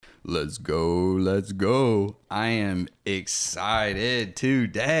Let's go. Let's go. I am excited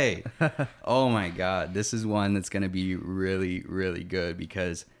today. Oh my God. This is one that's going to be really, really good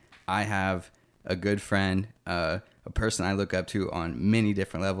because I have a good friend, a person I look up to on many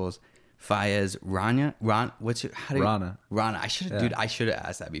different levels. Fayez Rana. Rana. I should have, dude, I should have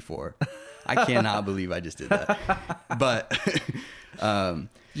asked that before. I cannot believe I just did that. But,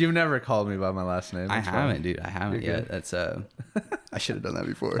 you've never called me by my last name. I haven't, dude. I haven't yet. That's, I should have done that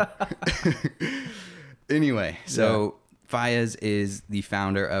before. Anyway, so Fayez is the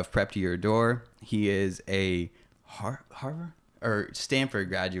founder of Prep to Your Door. He is a Harvard or Stanford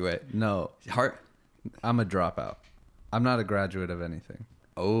graduate. No. I'm a dropout. I'm not a graduate of anything.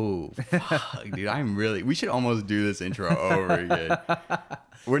 Oh, fuck, dude. We should almost do this intro over again.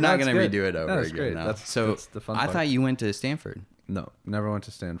 We're not going to redo it over again. Great. No. That's the fun I part. thought you went to Stanford. No, never went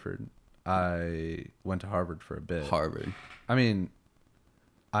to Stanford. I went to Harvard for a bit. Harvard. I mean,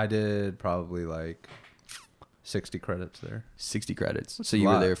 I did probably like 60 credits there. 60 credits. So you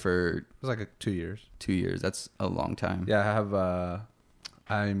were there for... It was like 2 years. 2 years. That's a long time. Yeah, I have...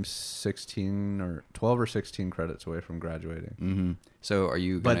 I'm 16 or 12 or 16 credits away from graduating. Mm-hmm. So are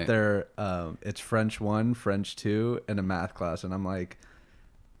you gonna... But they're... it's French 1, French 2, and a math class. And I'm like...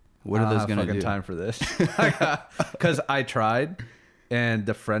 What are those going to do? Time for this. Because I tried, and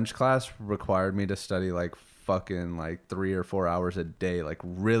the French class required me to study like fucking like 3 or 4 hours a day, like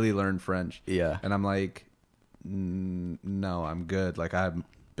really learn French. Yeah. And I'm like, no, I'm good. Like I'm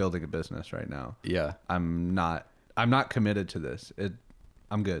building a business right now. Yeah. I'm not committed to this.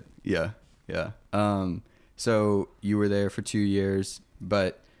 I'm good. Yeah. Yeah. So you were there for 2 years,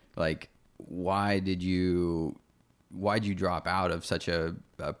 but like, why'd you drop out of such a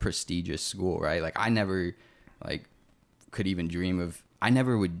prestigious school, right? Like I never could even dream of, I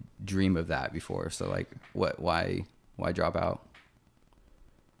never would dream of that before. So like why drop out?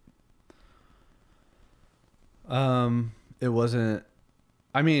 It wasn't,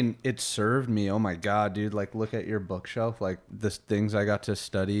 I mean, it served me. Oh my God, dude. Like look at your bookshelf. Like the things I got to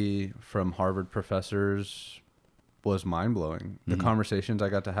study from Harvard professors was mind blowing. The conversations I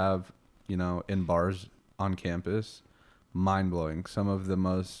got to have, in bars on campus, mind-blowing. Some of the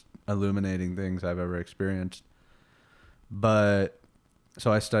most illuminating things I've ever experienced. But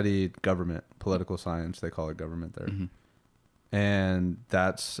so I studied government, political science, they call it government there. Mm-hmm. And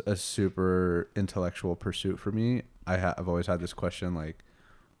that's a super intellectual pursuit for me. I've always had this question, like,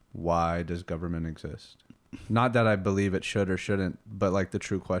 why does government exist? Not that I believe it should or shouldn't, but like the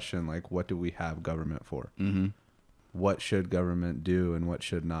true question, like, what do we have government for? Mm-hmm. What should government do and what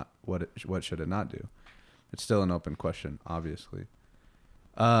should not? What should it not do? It's still an open question, obviously.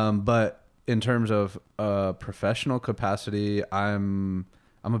 But in terms of professional capacity, I'm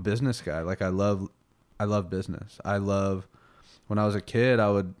a business guy. Like I love business. When I was a kid, I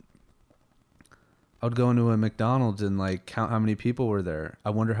would go into a McDonald's and like count how many people were there. I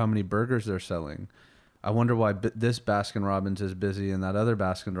wonder how many burgers they're selling. I wonder why this Baskin Robbins is busy and that other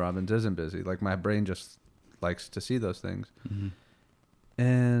Baskin Robbins isn't busy. Like my brain just likes to see those things. Mm-hmm.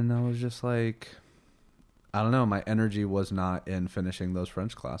 And I was just like, I don't know. My energy was not in finishing those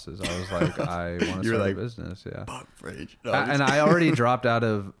French classes. I was like, I want to start a business. Yeah. Fuck French. No, and I already dropped out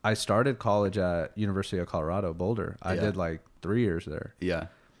of, I started college at University of Colorado, Boulder. I did like 3 years there. Yeah.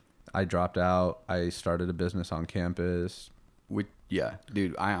 I dropped out. I started a business on campus. Yeah,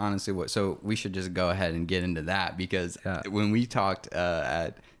 dude, I honestly would. So we should just go ahead and get into that because when we talked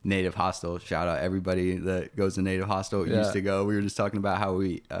at Native Hostel, shout out everybody that goes to Native Hostel, used to go. We were just talking about how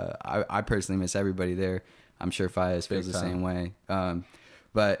I personally miss everybody there. I'm sure Fayez feels the same way.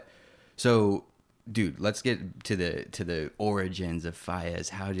 But so, dude, let's get to the origins of Fayez.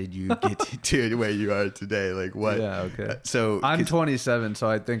 How did you get to where you are today? Like what? Yeah, okay. So I'm 27, so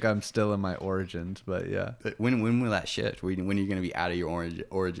I think I'm still in my origins. But yeah, when will that shift? When are you going to be out of your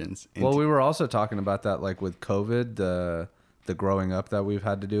origins? Well, we were also talking about that, like with COVID, the growing up that we've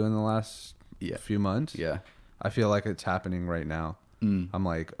had to do in the last few months. Yeah, I feel like it's happening right now. I'm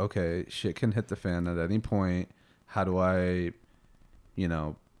like, okay, shit can hit the fan at any point. How do I,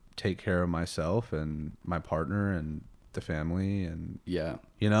 take care of myself and my partner and the family and yeah,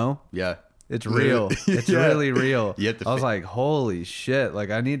 it's real. It's really real. I was like, holy shit!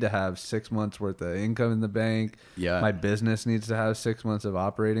 Like I need to have 6 months worth of income in the bank. Yeah, my business needs to have 6 months of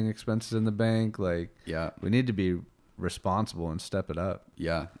operating expenses in the bank. Like, we need to be responsible and step it up.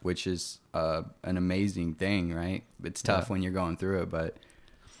 Yeah, which is an amazing thing, right? It's tough when you're going through it, but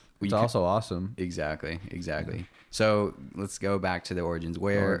it's also awesome. Exactly. So let's go back to the origins.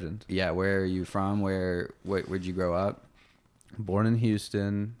 Where are you from? Where'd you grow up? Born in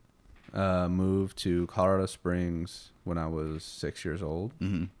Houston, moved to Colorado Springs when I was 6 years old.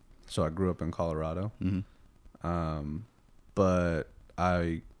 Mm-hmm. So I grew up in Colorado. Mm-hmm. But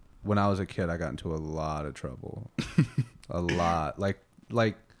when I was a kid, I got into a lot of trouble. A lot.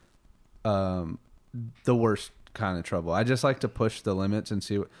 The worst kind of trouble. I just like to push the limits and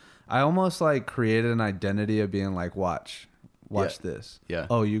see what, I almost like created an identity of being like, watch this. Yeah.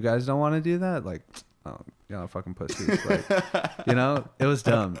 Oh, you guys don't want to do that? Like, oh, you know, fucking pussies. Like, you know, it was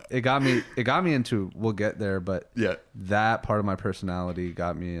dumb. It got me into, we'll get there, but yeah, that part of my personality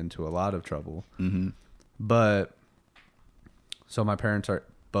got me into a lot of trouble. Mm-hmm. But so my parents are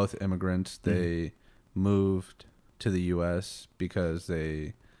both immigrants. They moved to the U.S. because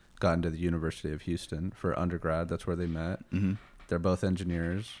they got into the University of Houston for undergrad. That's where they met. Mm-hmm. They're both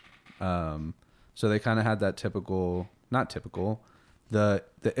engineers. So they kind of had that the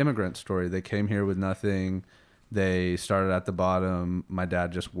immigrant story. They came here with nothing. They started at the bottom. My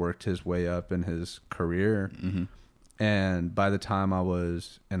dad just worked his way up in his career. Mm-hmm. And by the time I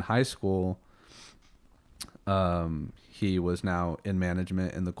was in high school, he was now in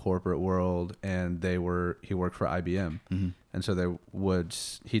management in the corporate world, and he worked for IBM. Mm-hmm. And so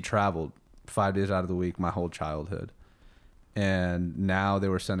he traveled 5 days out of the week my whole childhood. And now they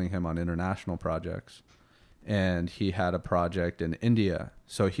were sending him on international projects. And he had a project in India.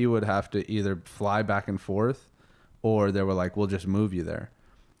 So he would have to either fly back and forth, or they were like, we'll just move you there.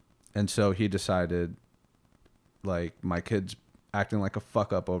 And so he decided, like, my kid's acting like a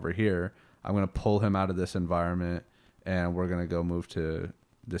fuck up over here. I'm going to pull him out of this environment, and we're going to go move to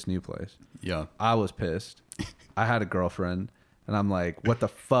this new place. Yeah. I was pissed. I had a girlfriend. And I'm like, what the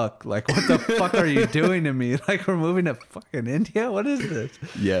fuck? Like, what the fuck are you doing to me? Like, we're moving to fucking India? What is this?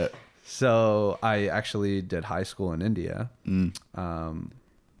 Yeah. So I actually did high school in India,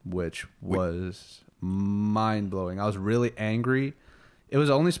 which was mind-blowing. I was really angry. It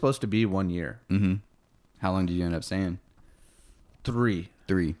was only supposed to be 1 year. Mm-hmm. How long did you end up staying? 3.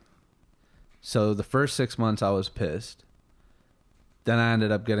 So the first 6 months I was pissed. Then I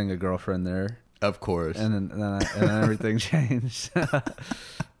ended up getting a girlfriend there. Of course. And then everything changed.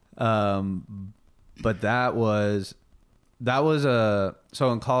 But that was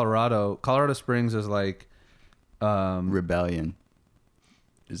so in Colorado Springs is like rebellion.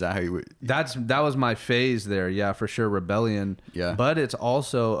 Is that how you would? That was my phase there. Yeah, for sure. Rebellion. Yeah. But it's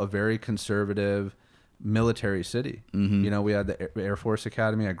also a very conservative military city. Mm-hmm. You know, we had the Air Force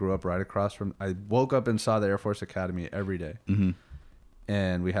Academy. I grew up right across from, I woke up and saw the Air Force Academy every day. Mm-hmm.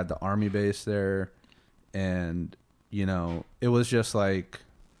 And we had the Army base there. And, you know, it was just like,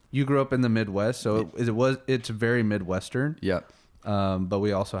 you grew up in the Midwest, so it's very Midwestern. Yeah. But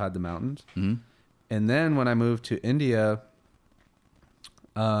we also had the mountains. Mm-hmm. And then when I moved to India,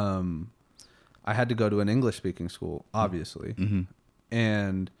 I had to go to an English-speaking school, obviously. Mm-hmm.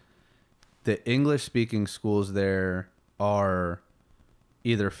 And the English-speaking schools there are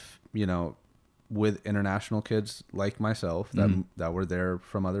either, you know, with international kids like myself that were there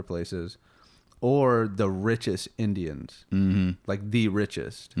from other places, or the richest Indians, like the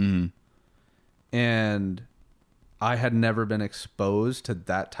richest. Mm-hmm. And I had never been exposed to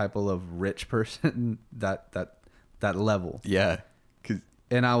that type of rich person, that level. Yeah.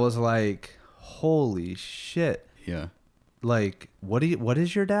 And I was like, holy shit. Yeah. Like, what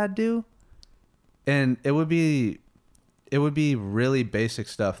does your dad do? And it would be really basic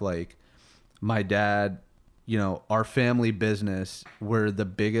stuff. Like, my dad, you know, our family business, we're the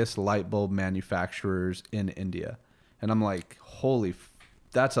biggest light bulb manufacturers in India. And I'm like,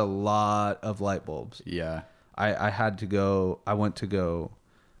 that's a lot of light bulbs. Yeah. I went to go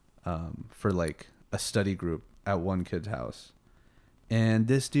for like a study group at one kid's house. And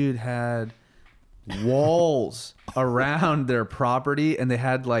this dude had walls around their property, and they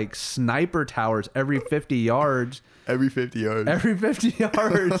had like sniper towers every 50 yards. Every 50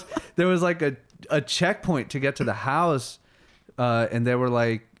 yards. There was like a checkpoint to get to the house. And they were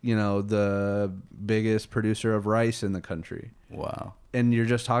like, you know, the biggest producer of rice in the country. Wow. And you're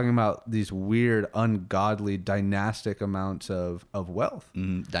just talking about these weird, ungodly, dynastic amounts of wealth.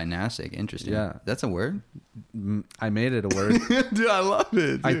 Dynastic. Interesting. Yeah. That's a word? I made it a word. Dude, I love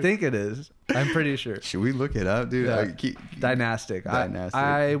it. Dude. I think it is. I'm pretty sure. Should we look it up, dude? Yeah. Dynastic. Dynastic.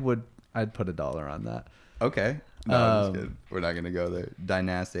 I'd put $1 on that. Okay. No, I'm just kidding. We're not going to go there.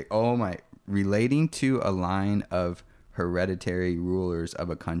 Dynastic. Oh, my. Relating to a line of hereditary rulers of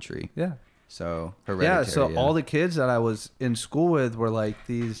a country. Yeah. So, hereditary. Yeah, so all the kids that I was in school with were like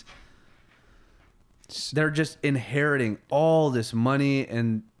these, they're just inheriting all this money,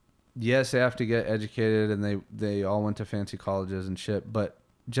 and yes, they have to get educated, and they all went to fancy colleges and shit, but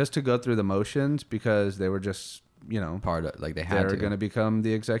just to go through the motions, because they were just, you know, part of, like, they're going to become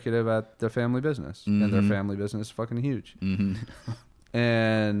the executive at the family business, and their family business is fucking huge.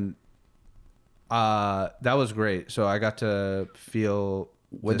 And That was great. So I got to feel.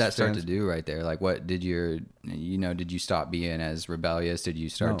 What did that start to do right there? Like, what did did you stop being as rebellious? Did you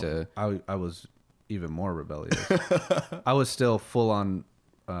start to? I was even more rebellious. I was still full on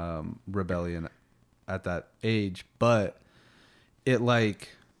rebellion at that age, but it like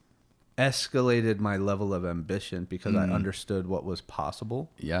escalated my level of ambition because I understood what was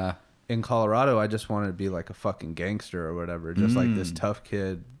possible. Yeah. In Colorado, I just wanted to be like a fucking gangster or whatever, just like this tough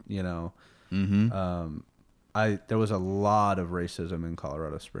kid, you know. There was a lot of racism in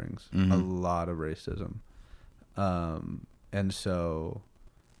Colorado Springs, a lot of racism, and so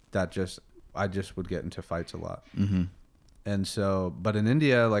I just would get into fights a lot, and so, but in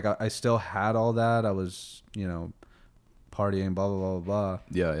India, like I still had all that. I was, you know, partying, blah blah blah blah.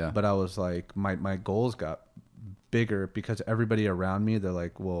 Yeah. But I was like, my goals got bigger because everybody around me, they're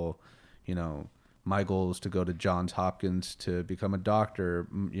like, well, you know, my goal is to go to Johns Hopkins to become a doctor.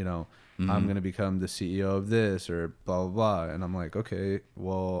 You know, I'm going to become the CEO of this or blah, blah, blah. And I'm like, okay,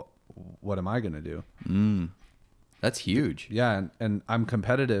 well, what am I going to do? That's huge. Yeah. And I'm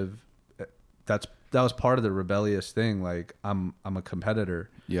competitive. That was part of the rebellious thing. Like I'm a competitor.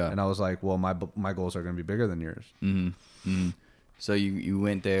 Yeah. And I was like, well, my goals are going to be bigger than yours. So you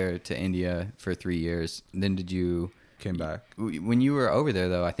went there to India for 3 years. Then did you... Came back. When you were over there,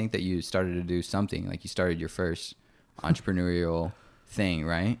 though, I think that you started to do something. Like you started your first entrepreneurial thing,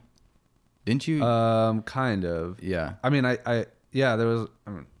 right? Didn't you? Kind of. Yeah. I mean, yeah, there was, I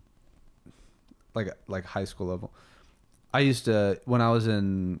mean, like high school level. I used to, when I was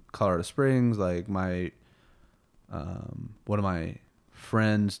in Colorado Springs, like one of my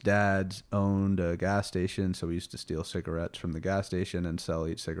friends' dads owned a gas station, so we used to steal cigarettes from the gas station and sell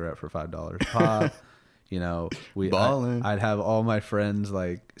each cigarette for $5 a pop. You know, I'd have all my friends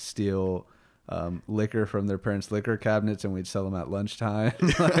like steal liquor from their parents' liquor cabinets, and we'd sell them at lunchtime,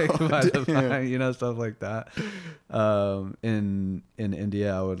 like by the pint, you know, stuff like that. In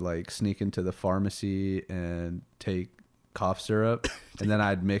India, I would like sneak into the pharmacy and take cough syrup, and then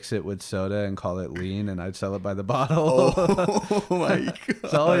I'd mix it with soda and call it lean, and I'd sell it by the bottle. Oh my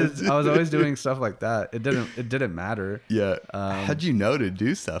god! So I was always doing stuff like that. It didn't matter. Yeah. How'd you know to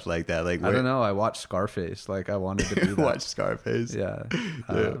do stuff like that? Like I don't know. I watched Scarface. Like I wanted to do that. Watch Scarface. Yeah.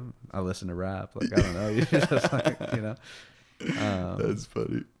 I listen to rap. Like I don't know. You just like, you know. That's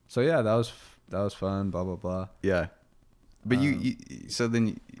funny. So yeah, that was fun. Blah blah blah. Yeah. But so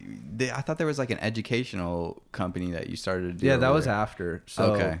then I thought there was like an educational company that you started to do. Yeah, that was after.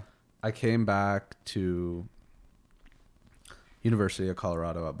 So okay. I came back to University of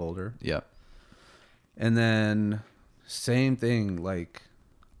Colorado at Boulder. Yeah. And then same thing, like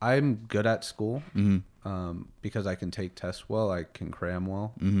I'm good at school because I can take tests well, I can cram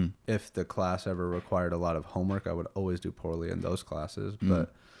well. If the class ever required a lot of homework, I would always do poorly in those classes.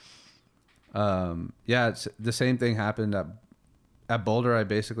 But yeah, it's the same thing happened at Boulder. I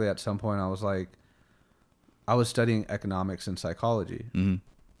basically at some point I was like, I was studying economics and psychology, and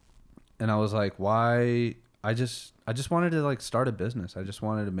I was like, why? I just wanted to like start a business. I just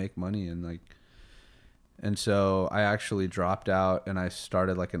wanted to make money and so I actually dropped out and I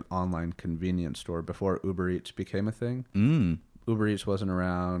started like an online convenience store before Uber Eats became a thing. Uber Eats wasn't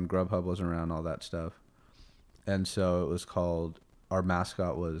around, Grubhub wasn't around, all that stuff, and so it was called. Our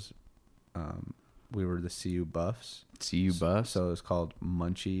mascot was. We were the CU Buffs. CU Buffs? So it was called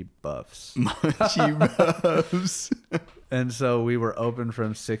Munchie Buffs. Munchie Buffs. And so we were open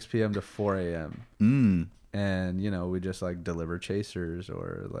from 6 p.m. to 4 a.m. And, you know, we just like deliver chasers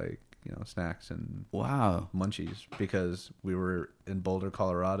or like, you know, snacks and munchies because we were in Boulder,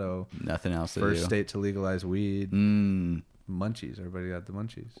 Colorado. Nothing else to do. First state to legalize weed. Munchies. Everybody got the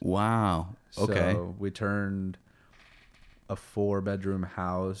munchies. Wow. Okay. So we turned a 4-bedroom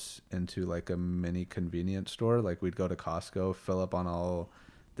house into like a mini convenience store. Like we'd go to Costco, fill up on all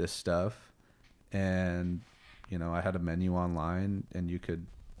this stuff, and you know, I had a menu online and you could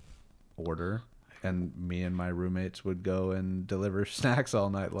order, and me and my roommates would go and deliver snacks all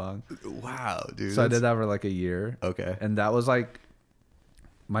night long. Wow, dude. So I did that for like a year. Okay. And that was like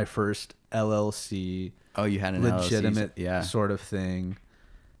my first LLC. Oh, you had an legitimate LLC. Sort of thing.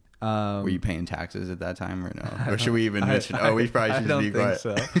 Were you paying taxes at that time or no? Or should we even mention? We probably should be quiet.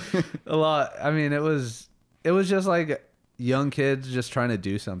 I don't think so. A lot. I mean, it was just like young kids just trying to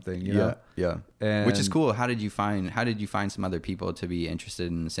do something. You know? Yeah. And which is cool. How did you find some other people to be interested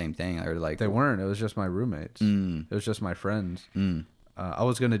in the same thing, or like they weren't? It was just my roommates. It was just my friends. I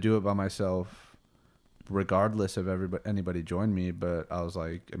was gonna do it by myself, regardless of anybody joined me. But I was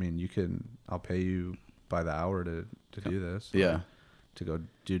like, I mean, I'll pay you by the hour to do this. Yeah. to go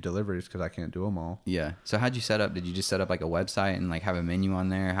do deliveries because I can't do them all. Yeah. So how'd you set up? Did you just set up like a website and like have a menu on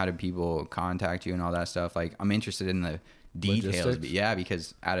there? How did people contact you and all that stuff? Like, I'm interested in the details. Logistics? Yeah,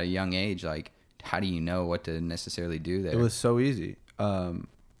 because at a young age, like, how do you know what to necessarily do there? It was so easy.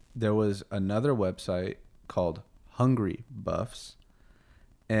 There was another website called Hungry Buffs,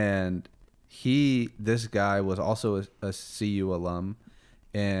 and this guy was also a CU alum,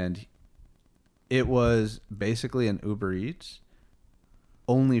 and it was basically an Uber Eats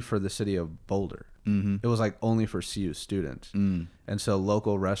only for the city of Boulder. Mm-hmm. It was like only for CU students. Mm. And so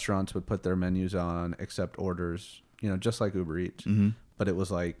local restaurants would put their menus on, accept orders, just like Uber Eats. Mm-hmm. But it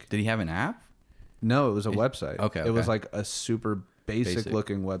was like... Did he have an app? No, it was a website. Okay. It was like a super basic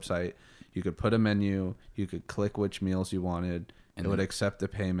looking website. You could put a menu, you could click which meals you wanted, and it would accept the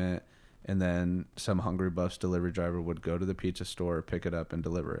payment, and then some Hungry Buffs delivery driver would go to the pizza store, pick it up, and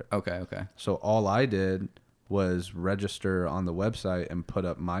deliver it. Okay. So all I did was register on the website and put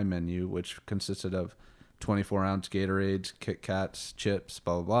up my menu, which consisted of 24-ounce Gatorades, Kit Kats, chips,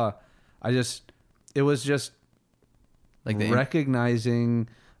 blah, blah, blah. It was just like recognizing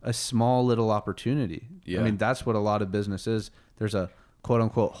a small little opportunity. Yeah. I mean, that's what a lot of business is. There's a quote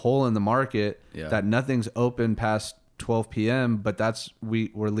unquote hole in the market that nothing's open past 12 p.m., but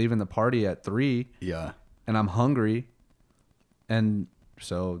we're leaving the party at 3. Yeah. And I'm hungry. And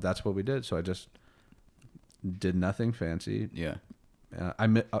so that's what we did. So I just did nothing fancy. Yeah.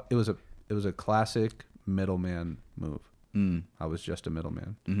 It was a classic middleman move. Mm. I was just a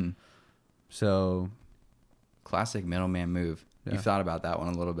middleman. Mm-hmm. So classic middleman move. Yeah. You've thought about that one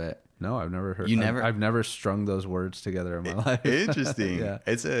a little bit. No, I've never heard. I've never strung those words together in my life. Interesting. Yeah,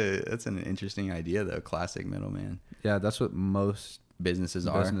 that's an interesting idea though. Classic middleman. Yeah, that's what most businesses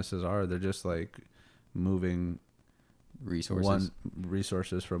are. They're just like moving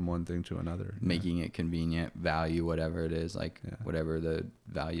resources from one thing to another, making it convenient, value, whatever it is, like whatever the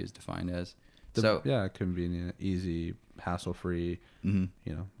value is defined as. Convenient, easy, hassle free.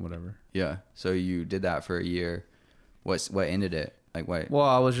 Mm-hmm. Whatever. Yeah. So you did that for a year. What ended it? Like what? Well,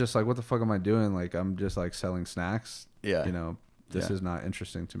 I was just like, what the fuck am I doing? Like, I'm just like selling snacks. Yeah. This is not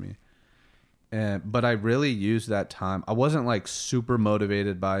interesting to me. But I really used that time. I wasn't like super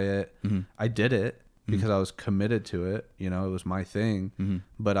motivated by it. Mm-hmm. I did it because I was committed to it. It was my thing. Mm-hmm.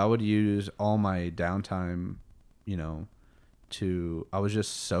 But I would use all my downtime, I was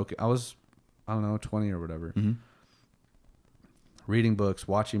just soaking. I was, I don't know, 20 or whatever. Mm-hmm. Reading books,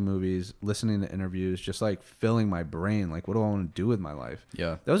 watching movies, listening to interviews, just like filling my brain. Like, what do I want to do with my life?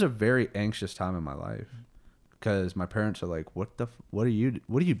 Yeah. That was a very anxious time in my life because my parents are like, what are you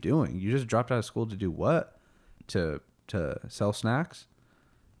doing? You just dropped out of school to do what? To sell snacks?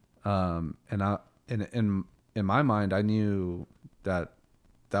 And in my mind, I knew that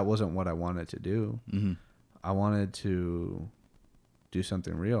wasn't what I wanted to do. Mm-hmm. I wanted to do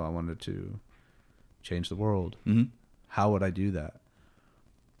something real. I wanted to change the world. Mm-hmm. How would I do that?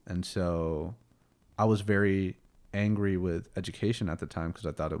 And so I was very angry with education at the time because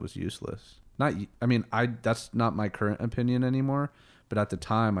I thought it was useless. That's not my current opinion anymore, but at the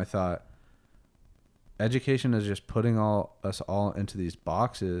time I thought education is just putting us all into these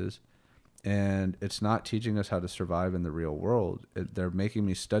boxes, and it's not teaching us how to survive in the real world. They're making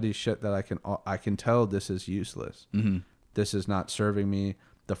me study shit that I can tell this is useless. Mm-hmm. This is not serving me.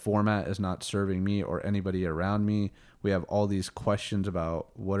 The format is not serving me or anybody around me. We have all these questions about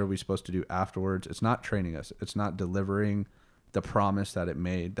what are we supposed to do afterwards. It's not training us. It's not delivering the promise that it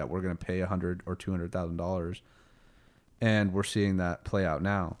made that we're going to pay $100,000 or $200,000. And we're seeing that play out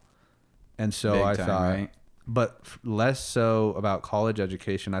now. And so Big I time, thought, right? but less so about college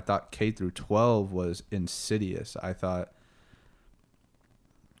education. I thought K through 12 was insidious.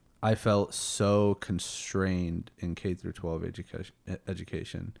 I felt so constrained in K through 12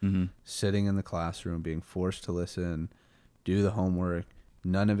 education, mm-hmm. sitting in the classroom, being forced to listen, do the homework.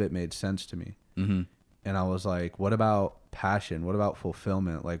 None of it made sense to me. Mm-hmm. And I was like, what about passion? What about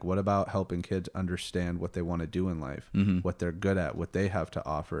fulfillment? Like, what about helping kids understand what they want to do in life, mm-hmm. what they're good at, what they have to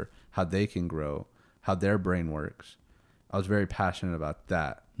offer, how they can grow, how their brain works? I was very passionate about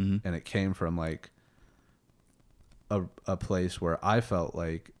that. Mm-hmm. And it came from like a place where I felt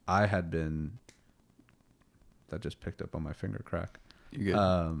like I had been, that just picked up on my finger crack. You're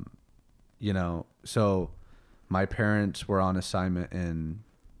good. So my parents were on assignment in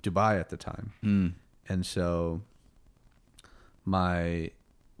Dubai at the time. Mm. And so I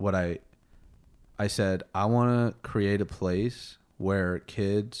said, I want to create a place where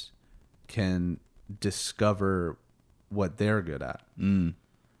kids can discover what they're good at. Mm.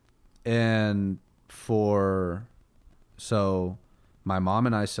 And so my mom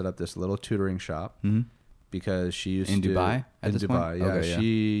and I set up this little tutoring shop, Mm-hmm. because she used in to Dubai at in this Dubai. point? Yeah, Okay, yeah.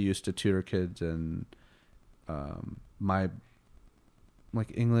 she used to tutor kids in my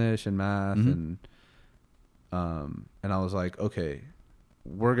like English and math Mhm. and I was like, okay,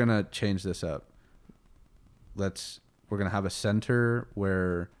 we're gonna change this up. We're gonna have a center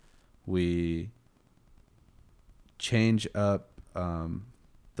where we change up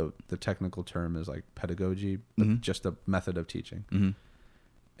the technical term is like pedagogy, but Mhm. just the method of teaching. Mhm.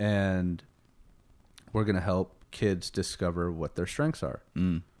 And we're gonna help kids discover what their strengths are.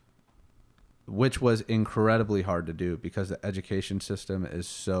 Mm. Which was incredibly hard to do because the education system is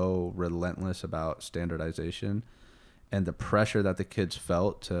so relentless about standardization and the pressure that the kids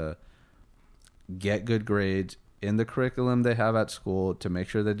felt to get good grades in the curriculum they have at school, to make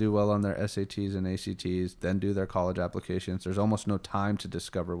sure they do well on their SATs and ACTs, then do their college applications. There's almost no time to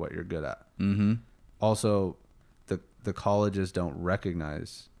discover what you're good at. Mhm. Also, the colleges don't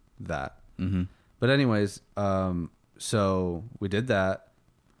recognize that. Mhm. But anyways, so we did that.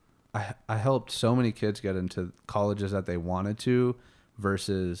 I helped so many kids get into colleges that they wanted to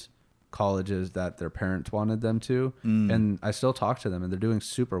versus colleges that their parents wanted them to. And I still talk to them and they're doing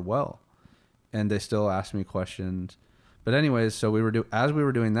super well. And they still ask me questions. But anyways, so as we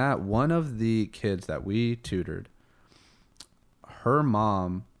were doing that, one of the kids that we tutored, her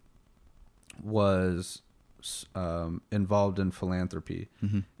mom was involved in philanthropy.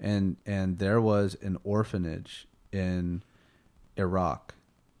 Mhm. And there was an orphanage in Iraq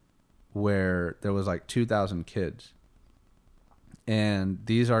where there was like 2,000 kids. And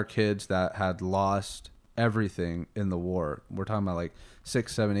these are kids that had lost everything in the war. We're talking about like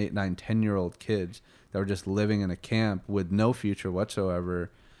 6, 7, 8, 9, 10-year-old kids that were just living in a camp with no future whatsoever.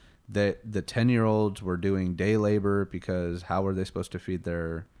 The 10-year-olds were doing day labor because how were they supposed to feed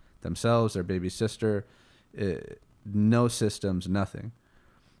themselves, their baby sister? No systems, nothing.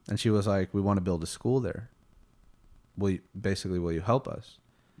 And she was like, we want to build a school there. Will you help us?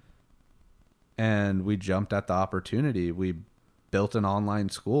 And we jumped at the opportunity. We built an online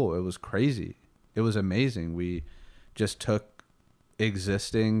school. It was crazy. It was amazing. We just took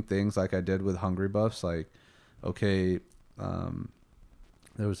existing things like I did with Hungry Buffs. Like, okay,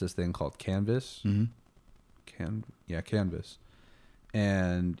 there was this thing called Canvas. Mm-hmm. Canvas.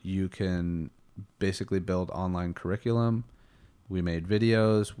 And you can basically build online curriculum. We made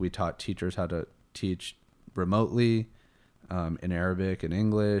videos. We taught teachers how to teach remotely in Arabic and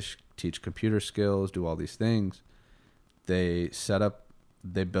English, teach computer skills, do all these things. They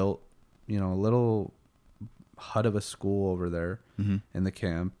built, a little hut of a school over there Mm-hmm. in the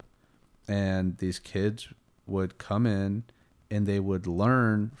camp. And these kids would come in and they would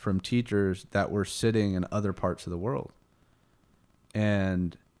learn from teachers that were sitting in other parts of the world.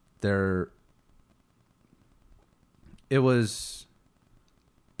 And it was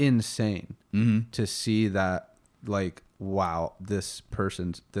insane to see that, like, wow, this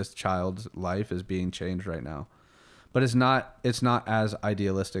child's life is being changed right now. But it's not as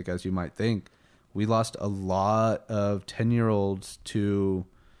idealistic as you might think. We lost a lot of 10-year-olds to,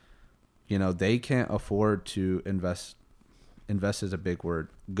 they can't afford to invest is a big word,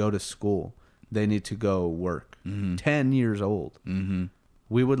 go to school. They need to go work. 10 years old. Mm-hmm.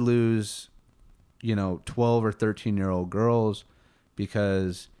 We would lose, 12 or 13-year-old girls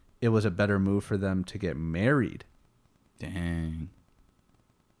because it was a better move for them to get married. Dang.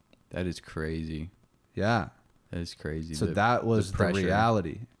 That is crazy. Yeah. That is crazy. So that was the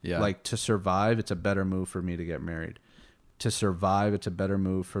reality. Yeah. Like, to survive, it's a better move for me to get married. To survive, it's a better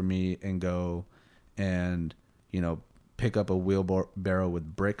move for me and go and, pick up a wheelbarrow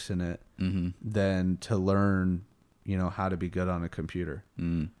with bricks in it than to learn, how to be good on a computer.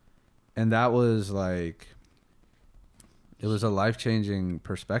 And that was like, it was a life-changing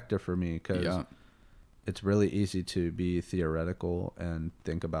perspective for me because it's really easy to be theoretical and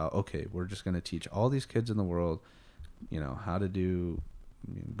think about, okay, we're just going to teach all these kids in the world, how to do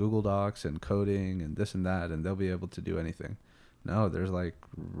Google Docs and coding and this and that, and they'll be able to do anything. No, there's like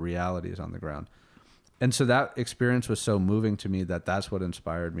realities on the ground. And so that experience was so moving to me that's what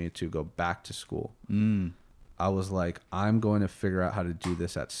inspired me to go back to school. I was like, I'm going to figure out how to do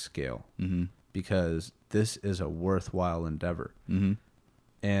this at scale because this is a worthwhile endeavor.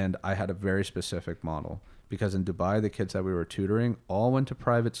 And I had a very specific model because in Dubai, the kids that we were tutoring all went to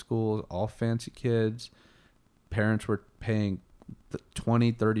private schools, all fancy kids. Parents were paying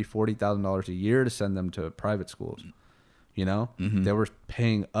 $20,000, $30,000, $40,000 a year to send them to private schools. They were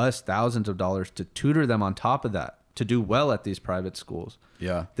paying us thousands of dollars to tutor them on top of that, to do well at these private schools.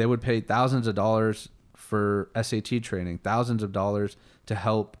 Yeah. They would pay thousands of dollars for SAT training, thousands of dollars to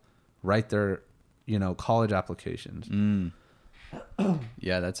help write their, college applications.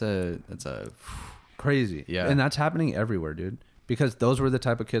 Yeah, that's a crazy. Yeah. And that's happening everywhere, dude. Because those were the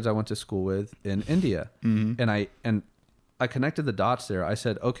type of kids I went to school with in India. And I connected the dots there. I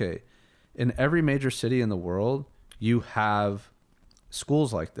said, okay, in every major city in the world, you have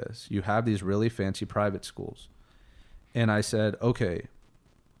schools like this. You have these really fancy private schools. And I said, okay.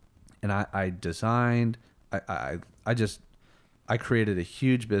 And I designed, I created a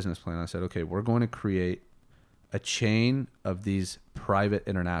huge business plan. I said, okay, we're going to create a chain of these private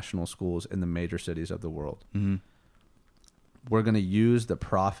international schools in the major cities of the world. We're going to use the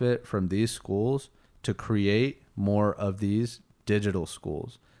profit from these schools to create more of these digital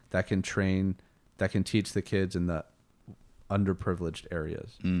schools that can teach the kids in the underprivileged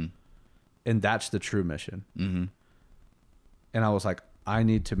areas. And that's the true mission. And I was like, I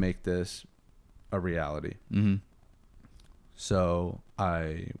need to make this a reality. So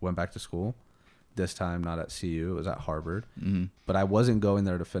I went back to school, this time not at CU, it was at Harvard. But I wasn't going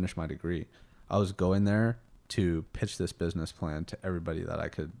there to finish my degree. I was going there to pitch this business plan to everybody that I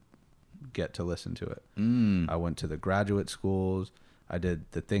could get to listen to it. I went to the graduate schools. I did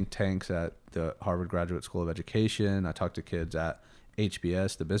the think tanks at the Harvard Graduate School of Education. I talked to kids at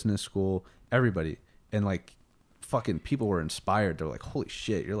HBS, the business school, everybody. And like fucking people were inspired. They're like, holy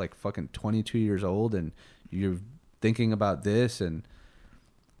shit, you're like fucking 22 years old and you're thinking about this. And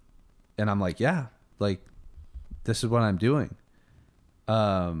I'm like, yeah, like this is what I'm doing.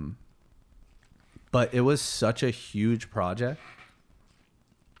 But it was such a huge project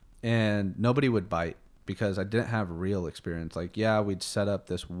and nobody would bite because I didn't have real experience. Like, yeah, we'd set up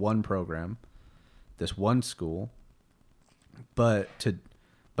this one program, this one school, but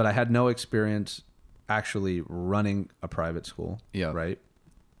I had no experience actually running a private school. Yeah. Right.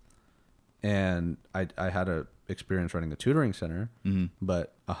 And I had a experience running a tutoring center,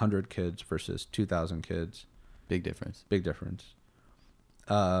 but 100 kids versus 2,000 kids. Big difference. Big difference.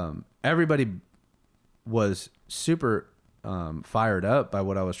 Everybody was super fired up by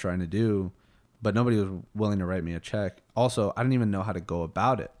what I was trying to do, but nobody was willing to write me a check. Also, I didn't even know how to go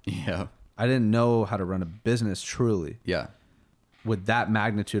about it. Yeah. I didn't know how to run a business truly. Yeah. With that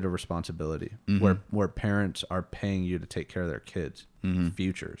magnitude of responsibility, where parents are paying you to take care of their kids'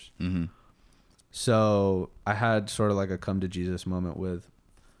 futures. So I had sort of like a come to Jesus moment with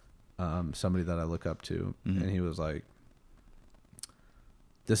somebody that I look up to, and he was like,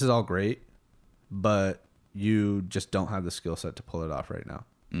 "This is all great, but you just don't have the skill set to pull it off right now.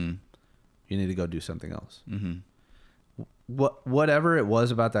 You need to go do something else." Whatever it was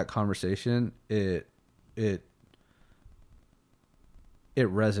about that conversation, it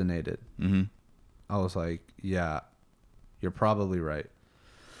resonated. I was like, yeah, you're probably right.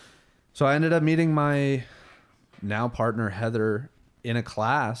 So I ended up meeting my now partner, Heather, in a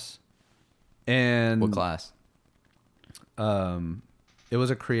class. And what class? It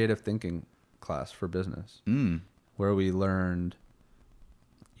was a creative thinking class for business where we learned,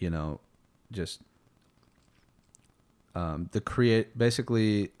 just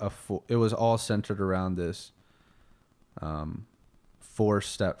basically it was all centered around this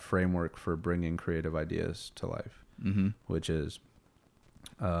 4-step framework for bringing creative ideas to life, which is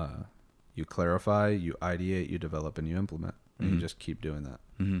you clarify, you ideate, you develop, and you implement. And you just keep doing that.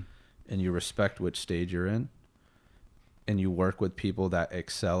 And you respect which stage you're in, and you work with people that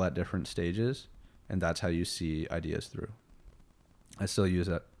excel at different stages, and that's how you see ideas through. I still use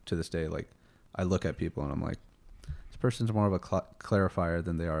that to this day. Like, I look at people and I'm like, this person's more of a clarifier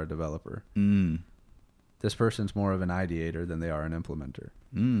than they are a developer. This person's more of an ideator than they are an implementer.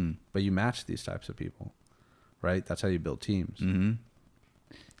 But you match these types of people, right? That's how you build teams.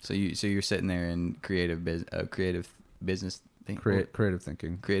 So you're sitting there in creative business creative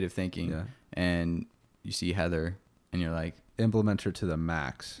thinking. Yeah. And you see Heather and you're like, implement her to the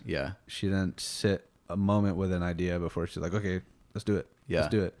max. Yeah. She didn't sit a moment with an idea before she's like, okay, let's do it. Yeah.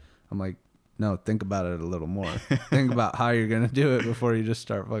 Let's do it. I'm like, no, think about it a little more. Think about how you're going to do it before you just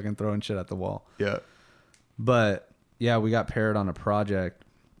start fucking throwing shit at the wall. Yeah. But yeah, we got paired on a project.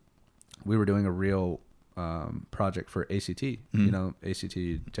 We were doing a real project for ACT, ACT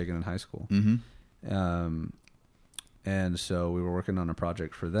taken in high school. And so we were working on a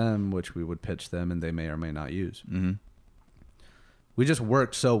project for them, which we would pitch them and they may or may not use. We just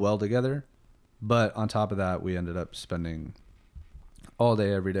worked so well together. But on top of that, we ended up spending all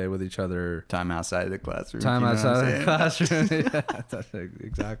day, every day with each other. Time outside of the classroom. Time outside of the classroom. Yeah, that's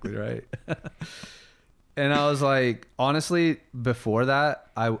exactly right. And I was like, honestly, before that,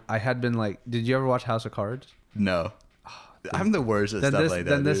 I had been like, did you ever watch House of Cards? No. I'm the worst at stuff like that.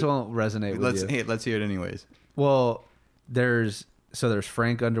 Then this won't resonate with you. Hey, let's hear it anyways. Well, there's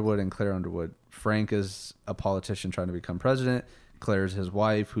Frank Underwood and Claire Underwood. Frank is a politician trying to become president. Claire's his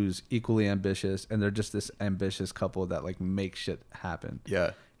wife, who's equally ambitious, and they're just this ambitious couple that like make shit happen.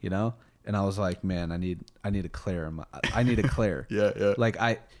 Yeah. You know? And I was like, man, I need a Claire. I need a Claire. Yeah. Like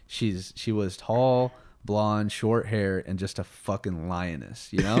she was tall, blonde, short hair, and just a fucking lioness,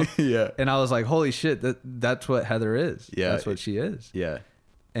 you know? Yeah. And I was like, holy shit, that's what Heather is. Yeah. That's what she is. Yeah.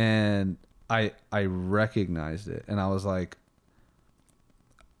 And I recognized it, and I was like,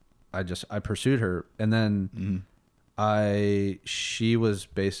 I pursued her, and then she was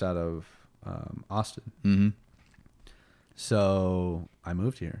based out of Austin. Mm-hmm. So I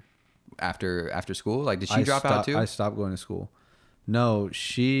moved here. After school? Like, did she drop out too? I stopped going to school. No,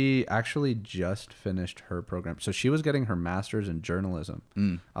 she actually just finished her program. So she was getting her master's in journalism.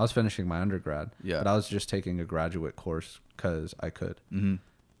 I was finishing my undergrad. Yeah. But I was just taking a graduate course because I could.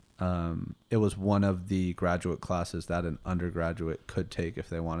 It was one of the graduate classes that an undergraduate could take if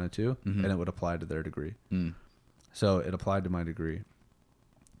they wanted to, and it would apply to their degree. So it applied to my degree.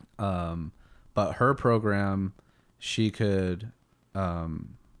 But her program, she could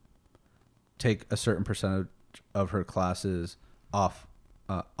take a certain percentage of her classes off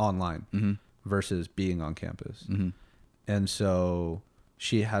online versus being on campus. And so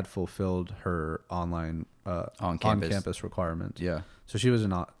she had fulfilled her online on campus requirements. Yeah. So she was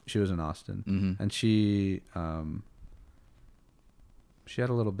in Austin, and she had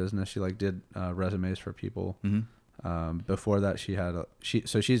a little business. She like did resumes for people. Before that,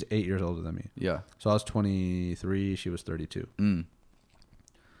 she's 8 years older than me. Yeah. So I was 23. She was 32.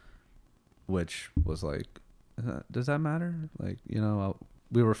 Which was like, does that matter? Like, you know,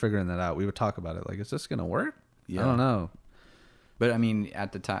 we were figuring that out. We would talk about it. Like, is this gonna work? Yeah. I don't know. But I mean,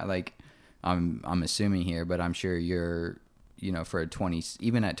 at the time, like, I'm assuming here, but I'm sure you're, you know, for a 20,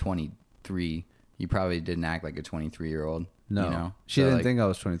 even at 23, you probably didn't act like a 23-year-old. No, you know? She didn't think I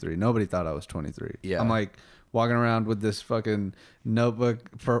was 23. Nobody thought I was 23. Yeah. I'm like walking around with this fucking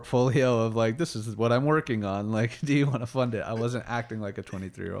notebook portfolio of like, this is what I'm working on. Like, do you want to fund it? I wasn't acting like a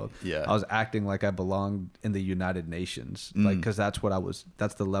 23-year-old. Yeah. I was acting like I belonged in the United Nations. Like, cause that's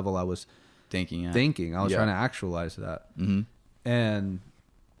the level I was thinking. I was trying to actualize that. And,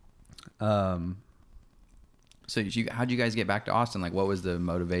 so how'd you guys get back to Austin? Like, what was the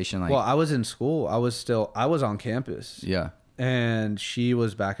motivation? Like, well, I was in school. I was on campus. Yeah. And she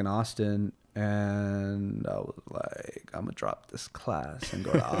was back in Austin, and I was like, I'm gonna drop this class and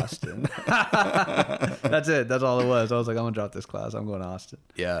go to Austin. That's it. That's all it was. I was like, I'm gonna drop this class. I'm going to Austin.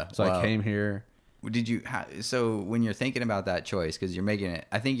 Yeah. So I came here. Did you? So when you're thinking about that choice, because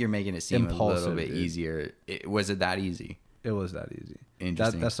I think you're making it seem Impulsive, a little bit easier. Was it that easy? It was that easy.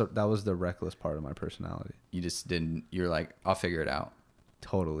 Interesting. That was the reckless part of my personality. You just didn't. You're like, I'll figure it out.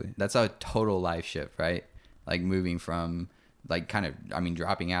 Totally. That's a total life shift, right? Like moving from, like, kind of, I mean,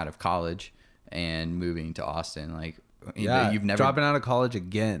 dropping out of college and moving to Austin. Like, yeah, you've never dropping out of college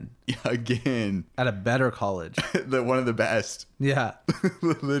again. Again. At a better college. One of the best. Yeah.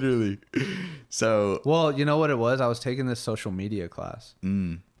 Literally. So. Well, you know what it was? I was taking this social media class,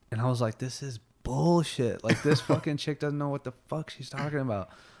 and I was like, this is bullshit. Like, this fucking chick doesn't know what the fuck she's talking about.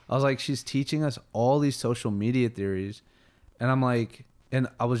 I was like, she's teaching us all these social media theories, and I'm like, and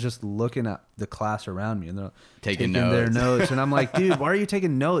I was just looking at the class around me, and they're taking their notes, and I'm like, dude, why are you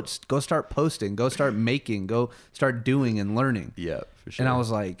taking notes? Go start posting, go start making, go start doing and learning. Yeah, for sure. And I was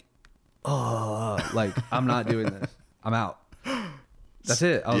like, oh, like, I'm not doing this. I'm out. That's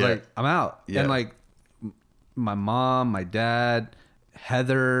it. I was like, I'm out. Yeah. And like, my mom, my dad,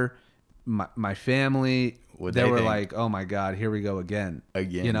 Heather, my family, they were like, oh my God, here we go again.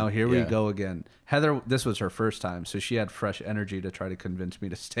 You know, here we go again. Heather, this was her first time, so she had fresh energy to try to convince me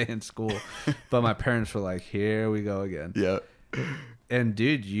to stay in school. But my parents were like, here we go again. Yeah. And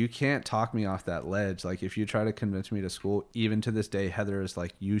dude, you can't talk me off that ledge. Like, if you try to convince me to school, even to this day, Heather is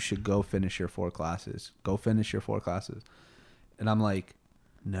like, you should go finish your 4 classes. Go finish your 4 classes. And I'm like,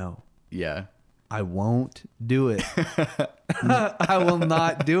 no. Yeah. I won't do it. I will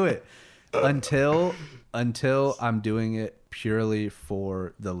not do it until I'm doing it purely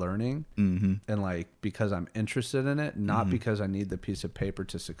for the learning and like because I'm interested in it, not because I need the piece of paper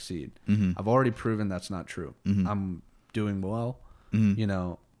to succeed. I've already proven that's not true. I'm doing well. You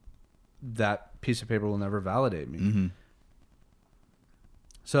know, that piece of paper will never validate me.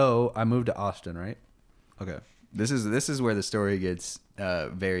 So I moved to Austin, right? Okay. This is where the story gets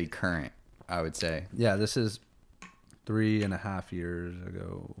very current, I would say. Yeah, this is 3.5 years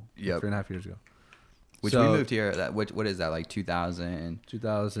ago. Yep. 3.5 years ago. Which we moved here. What is that, like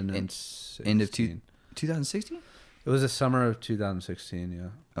 2016? End of 2016? It was the summer of 2016. Yeah.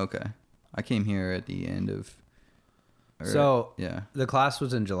 Okay. I came here at the end of. So yeah, the class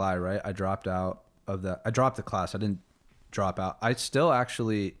was in July, right? I dropped out of that. I dropped the class. I didn't drop out. I still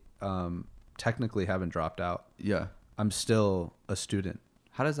actually technically haven't dropped out. Yeah. I'm still a student.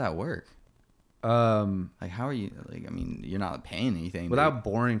 How does that work? Like, how are you? Like, I mean, you're not paying anything. Without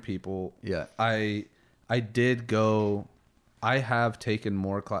boring people. Yeah. I did go. I have taken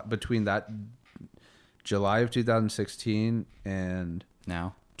more class between that July of 2016 and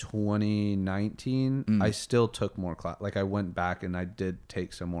Now 2019. I still took more class. Like, I went back and I did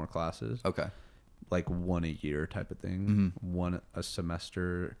take some more classes. Okay. Like one a year type of thing. One a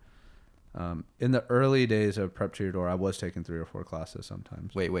semester. In the early days of Prep to Your Door, I was taking 3 or 4 classes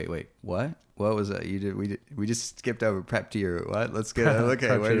sometimes. Wait. What was that? You did? We just skipped over Prep to Your what? Let's get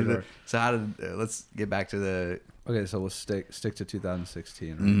okay. Where did it, so how did? Let's get back to the. Okay, so we'll stick to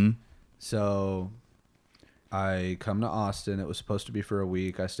 2016. Right? So I come to Austin. It was supposed to be for a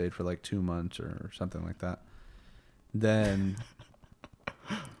week. I stayed for like 2 months or something like that. Then.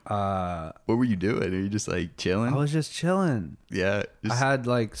 What were you doing? Are you just like chilling? I was just chilling. Yeah. I had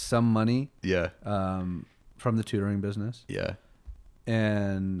like some money. Yeah. From the tutoring business. Yeah.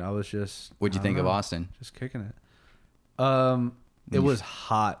 And I was just. What'd you think of Austin? Just kicking it. It was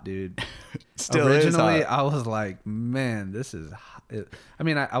hot, dude. Still originally, is hot. I was like, man, this is. I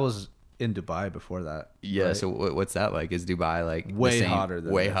mean, I was in Dubai before that. Yeah. Right? So what's that like? Is Dubai like way hotter?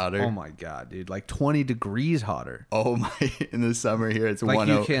 Than way this. hotter. Oh my god, dude! Like 20 degrees hotter. Oh my! In the summer here, it's like 10.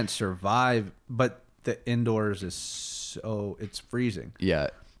 you can't survive. But the indoors is so it's freezing. Yeah.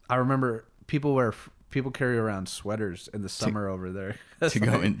 I remember people carry around sweaters in the summer over there to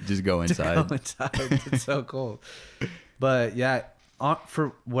go in, just go inside. To go inside. It's so cold. But yeah,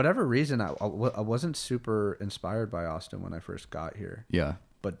 for whatever reason, I wasn't super inspired by Austin when I first got here. Yeah.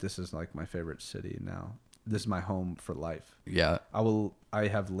 But this is like my favorite city now. This is my home for life. Yeah. I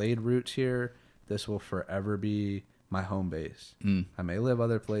have laid roots here. This will forever be my home base. I may live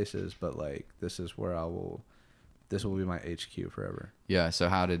other places, but like this is where this will be my HQ forever. Yeah. So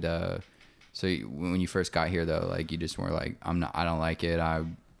how did when you first got here though, like you just were like, I don't like it. I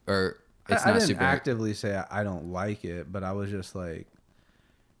didn't actively say I don't like it, but I was just like,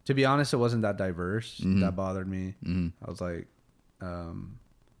 to be honest, it wasn't that diverse. That bothered me. I was like,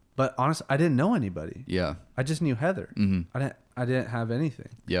 but honestly, I didn't know anybody. Yeah. I just knew Heather. I didn't have anything.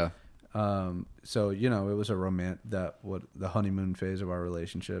 Yeah. So, you know, it was the honeymoon phase of our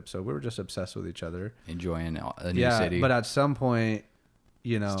relationship. So we were just obsessed with each other. Enjoying a new city. But at some point,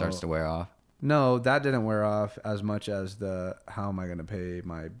 you know, starts to wear off. No, that didn't wear off as much as how am I going to pay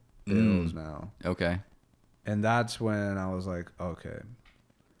my bills now? Okay. And that's when I was like, okay,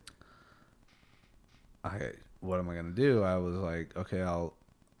 what am I going to do? I was like, okay, I'll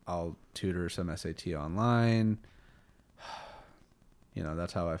tutor some SAT online. You know,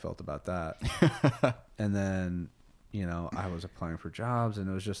 that's how I felt about that. And then, you know, I was applying for jobs and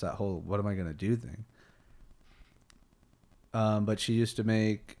it was just that whole, what am I going to do thing? But she used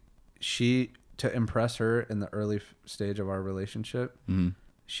to to impress her in the early stage of our relationship,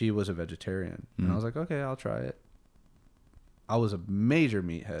 she was a vegetarian. And I was like, okay, I'll try it. I was a major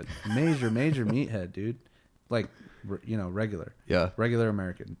meathead, major meathead, dude. Like, you know, regular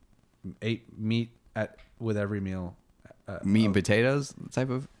American. Ate meat with every meal. Meat and potatoes type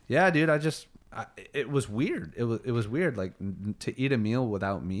of. Yeah, dude. It was weird. It was weird. Like to eat a meal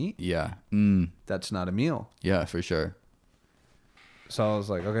without meat. Yeah. That's not a meal. Yeah, for sure. So I was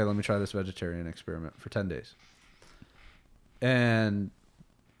like, okay, let me try this vegetarian experiment for 10 days. And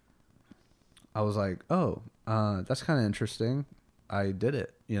I was like, oh, that's kind of interesting. I did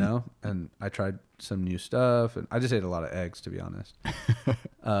it, you know, and I tried some new stuff and I just ate a lot of eggs, to be honest.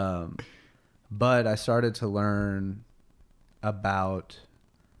 But I started to learn about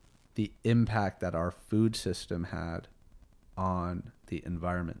the impact that our food system had on the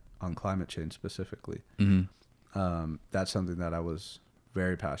environment, on climate change specifically. That's something that I was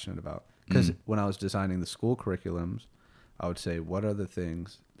very passionate about. Because when I was designing the school curriculums, I would say, what are the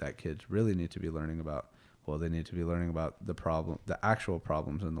things that kids really need to be learning about? Well, they need to be learning about the actual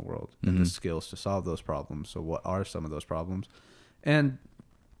problems in the world and the skills to solve those problems. So what are some of those problems? And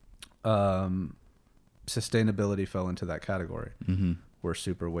sustainability fell into that category. We're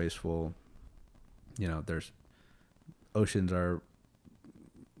super wasteful. You know, oceans are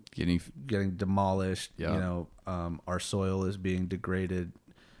getting demolished. Yeah. You know, our soil is being degraded.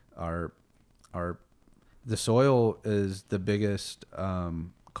 The soil is the biggest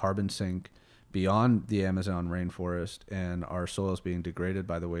carbon sink beyond the Amazon rainforest, and our soil is being degraded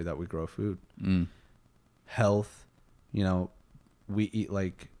by the way that we grow food. Health, you know, we eat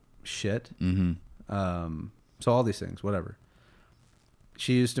like shit. So all these things, whatever.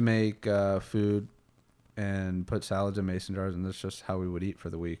 She used to make food and put salads in mason jars, and that's just how we would eat for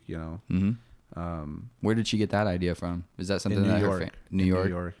the week, you know. Where did she get that idea from? Is that something in New that York? New York?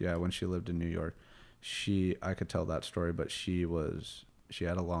 New York, yeah. When she lived in New York, I could tell that story, but she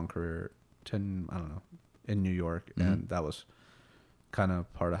had a long career, in New York, and that was kind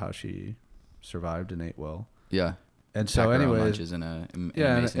of part of how she survived and ate well. Yeah. And so, anyways, in a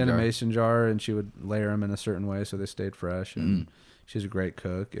mason jar, and she would layer them in a certain way so they stayed fresh. And she's a great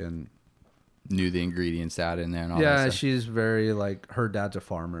cook and knew the ingredients out in there and all that yeah, stuff. she's very her dad's a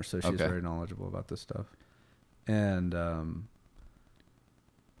farmer, so she's very knowledgeable about this stuff. And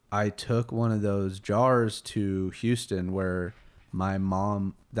I took one of those jars to Houston where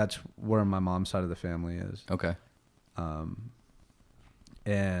that's where my mom's side of the family is. Okay.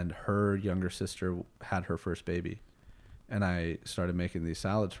 And her younger sister had her first baby. And I started making these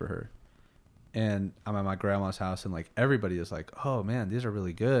salads for her. And I'm at my grandma's house, and everybody is like, "Oh man, these are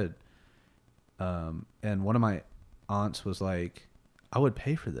really good." And one of my aunts was like, "I would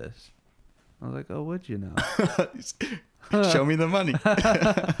pay for this." I was like, "Oh, would you now?" Show me the money.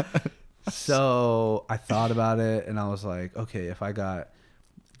 So I thought about it, and I was like, okay, if I got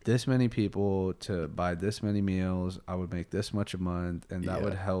this many people to buy this many meals, I would make this much a month, and that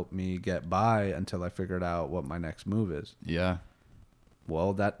would help me get by until I figured out what my next move is. Yeah.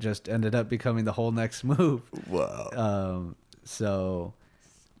 Well, that just ended up becoming the whole next move. Wow. So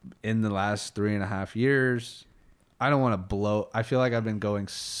in the last 3.5 years, I don't want to blow. I feel like I've been going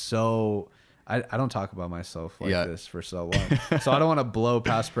so... I don't talk about myself like this for so long. So I don't want to blow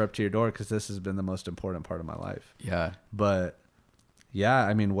past Prep to Your Door because this has been the most important part of my life. Yeah. But yeah,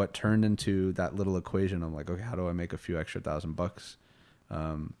 I mean, what turned into that little equation, I'm like, okay, how do I make a few extra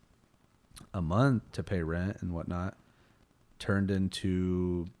 $1,000 a month to pay rent and whatnot, turned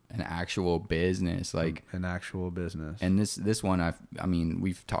into an actual business, an actual business. And this one, I mean,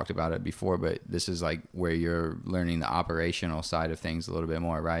 we've talked about it before, but this is where you're learning the operational side of things a little bit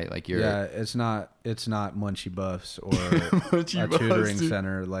more, right? It's not Munchie Buffs or a tutoring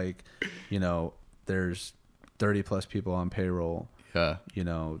center. There's 30 plus people on payroll. Yeah. We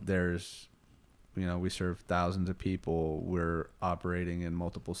serve thousands of people. We're operating in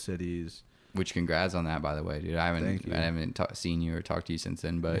multiple cities. Which congrats on that, by the way, dude. I haven't seen you or talked to you since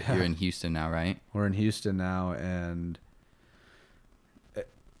then, but you're in Houston now, right? We're in Houston now, and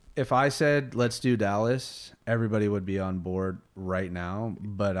if I said let's do Dallas, everybody would be on board right now.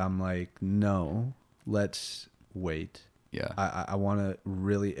 But I'm like, no, let's wait. Yeah, I want to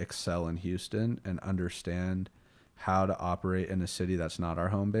really excel in Houston and understand how to operate in a city that's not our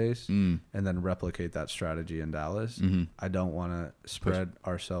home base, and then replicate that strategy in Dallas. I don't want to spread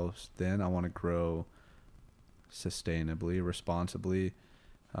ourselves thin. I want to grow sustainably, responsibly,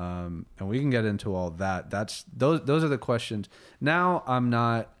 and we can get into all that. Those are the questions. Now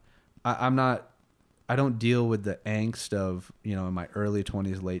I don't deal with the angst of, in my early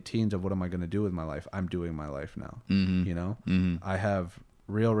 20s, late teens of what am I going to do with my life? I'm doing my life now. I have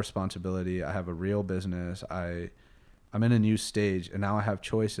real responsibility. I have a real business. I'm in a new stage, and now I have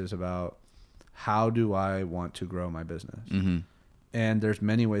choices about how do I want to grow my business. And there's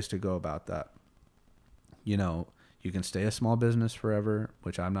many ways to go about that. You can stay a small business forever,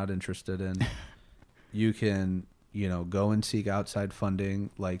 which I'm not interested in. You can, go and seek outside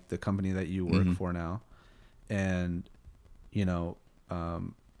funding, like the company that you work for now. And,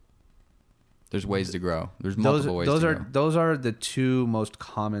 there's ways to grow. There's multiple ways to grow. Those are the two most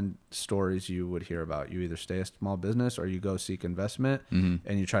common stories you would hear about. You either stay a small business or you go seek investment and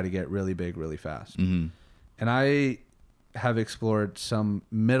you try to get really big really fast. And I have explored some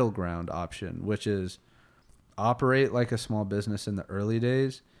middle ground option, which is operate like a small business in the early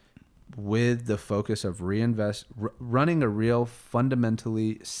days with the focus of running a real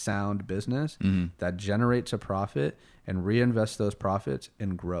fundamentally sound business that generates a profit and reinvest those profits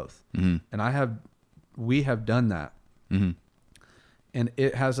in growth. And we have done that. And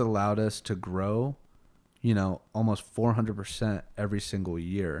it has allowed us to grow, almost 400% every single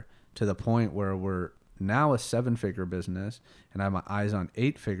year, to the point where we're now a 7-figure business, and I have my eyes on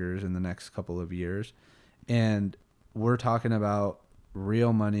 8 figures in the next couple of years. And we're talking about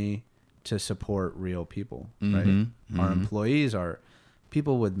real money to support real people, right? Our employees are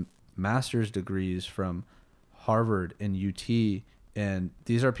people with master's degrees from Harvard and UT, and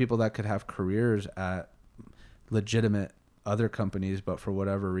these are people that could have careers at legitimate other companies, but for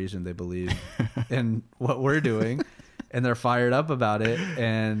whatever reason they believe in what we're doing, and they're fired up about it.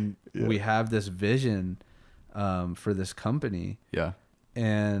 And we have this vision for this company. Yeah.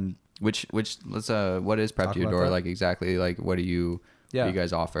 And which let's what is Prep to Your Door like exactly? Like what do you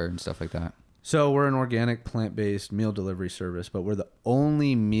guys offer and stuff like that? So we're an organic plant-based meal delivery service, but we're the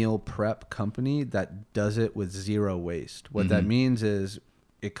only meal prep company that does it with zero waste. What that means is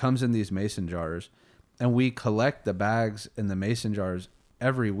it comes in these mason jars, and we collect the bags in the mason jars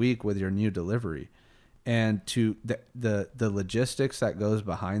every week with your new delivery. And to the logistics that goes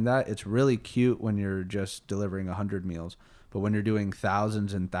behind that, it's really cute when you're just delivering 100 meals. But when you're doing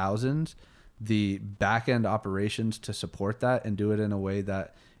thousands and thousands, the back end operations to support that and do it in a way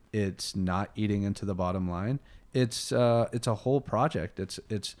that it's not eating into the bottom line, it's a whole project.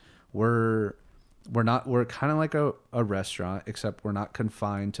 We're kind of like a restaurant, except we're not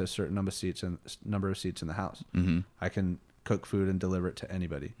confined to a certain number of seats in the house. Mm-hmm. I can cook food and deliver it to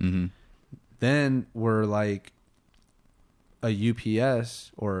anybody. Mm-hmm. Then we're like a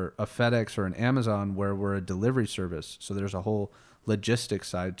UPS or a FedEx or an Amazon, where we're a delivery service. So there's a whole logistics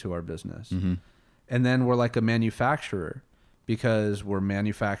side to our business. Mm-hmm. And then we're like a manufacturer, because we're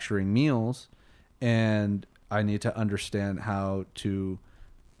manufacturing meals, and I need to understand how to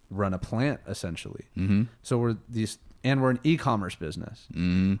run a plant, essentially. Mm-hmm. So we're an e-commerce business,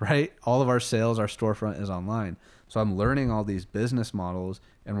 Mm-hmm. right? All of our sales, our storefront is online. So I'm learning all these business models,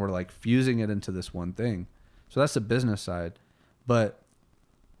 and we're like fusing it into this one thing. So that's the business side. But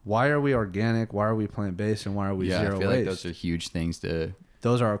why are we organic? Why are we plant-based? And why are we zero I feel waste? like those are huge things to...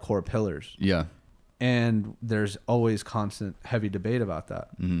 Those are our core pillars. Yeah. And there's always constant heavy debate about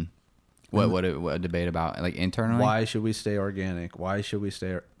that. Mm-hmm. What a debate about, like, internally? Why should we stay organic? Why should we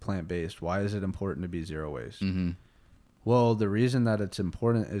stay plant-based? Why is it important to be zero waste? Mm-hmm. Well, the reason that it's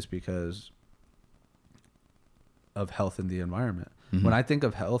important is because of health and the environment. Mm-hmm. When I think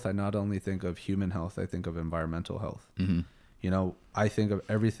of health, I not only think of human health, I think of environmental health. Mm-hmm. You know, I think of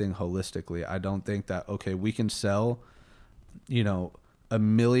everything holistically. I don't think that, okay, we can sell, 1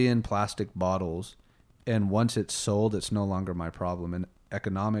 million plastic bottles, and once it's sold, it's no longer my problem. In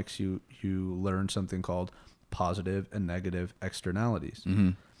economics, you learn something called positive and negative externalities.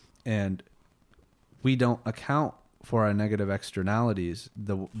 Mm-hmm. And we don't account for our negative externalities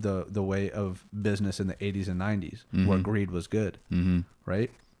the way of business in the 80s and 90s, mm-hmm. where greed was good, mm-hmm. right?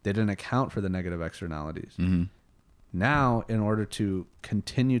 They didn't account for the negative externalities. Mm-hmm. Now, in order to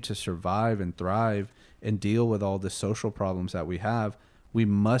continue to survive and thrive and deal with all the social problems that we have, we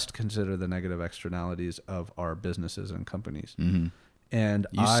must consider the negative externalities of our businesses and companies. Mm-hmm. And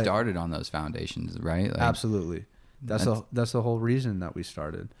you started on those foundations, right? Like, absolutely. That's the whole reason that we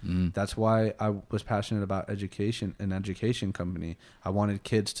started. Mm-hmm. That's why I was passionate about education, an education company. I wanted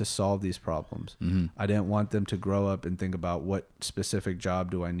kids to solve these problems. Mm-hmm. I didn't want them to grow up and think about what specific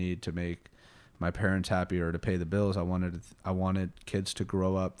job do I need to make my parents happy or to pay the bills. I wanted kids to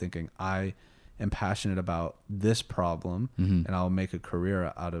grow up thinking, I am passionate about this problem, mm-hmm. and I'll make a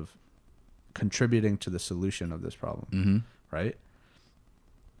career out of contributing to the solution of this problem. Mm-hmm. Right?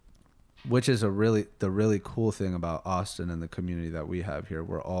 Which is the really cool thing about Austin and the community that we have here.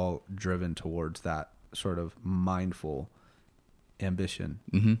 We're all driven towards that sort of mindful ambition,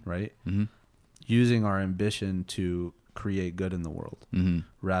 mm-hmm. right? Mm-hmm. Using our ambition to create good in the world, mm-hmm.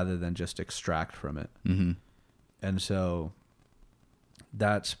 rather than just extract from it. Mm-hmm. And so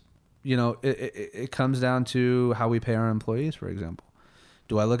that's, it comes down to how we pay our employees, for example.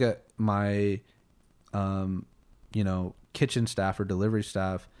 Do I look at my, kitchen staff or delivery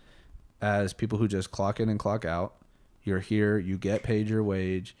staff as people who just clock in and clock out? You're here, you get paid your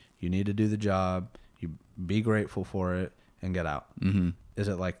wage, you need to do the job, you be grateful for it, and get out. Mm-hmm. Is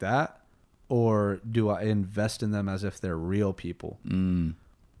it like that? Or do I invest in them as if they're real people? Mm.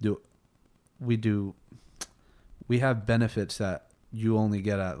 We have benefits that you only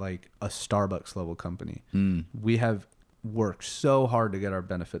get at like a Starbucks level company. Mm. We have worked so hard to get our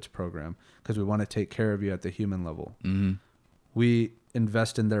benefits program because we want to take care of you at the human level. Mm-hmm. We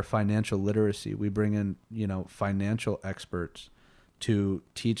invest in their financial literacy. We bring in, financial experts to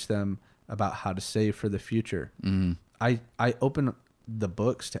teach them about how to save for the future. Mm-hmm. I open the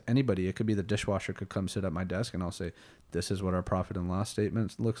books to anybody. It could be the dishwasher could come sit at my desk, and I'll say, this is what our profit and loss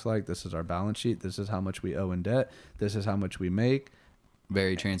statement looks like. This is our balance sheet. This is how much we owe in debt. This is how much we make.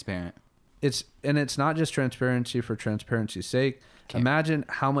 Very transparent. It's not just transparency for transparency's sake. Imagine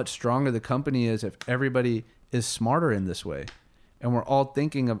how much stronger the company is if everybody is smarter in this way, and we're all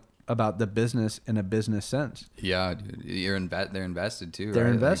thinking about the business in a business sense. Yeah, dude. They're invested too. They're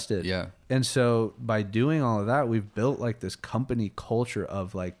right? invested. Like, yeah. And so by doing all of that, we've built like this company culture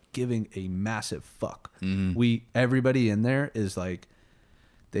of like giving a massive fuck. Mm-hmm. Everybody in there is like,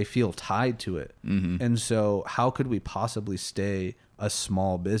 they feel tied to it. Mm-hmm. And so how could we possibly stay a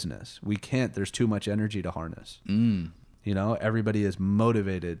small business? We can't. There's too much energy to harness. Mm. Everybody is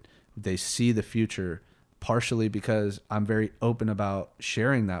motivated. They see the future, partially because I'm very open about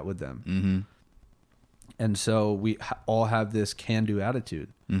sharing that with them. Mm-hmm. And so we all have this can-do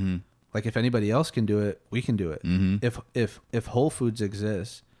attitude. Mm-hmm. Like if anybody else can do it, we can do it. If Whole Foods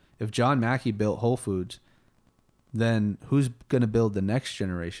exists, if John Mackey built Whole Foods, then who's going to build the next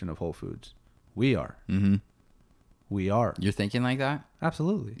generation of Whole Foods? We are. We are. You're thinking like that?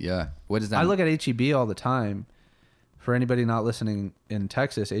 Absolutely. Yeah. What does that I look at HEB all the time. For anybody not listening in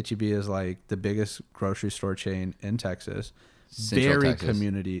Texas, HEB is like the biggest grocery store chain in Texas. Central Texas.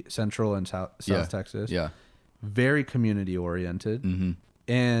 Community, Central and South Texas. Yeah. Very community oriented.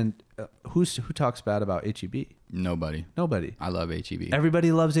 And who talks bad about HEB? Nobody. Nobody. I love HEB.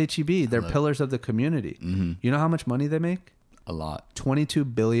 Everybody loves HEB. They're pillars of the community. You know how much money they make? A lot.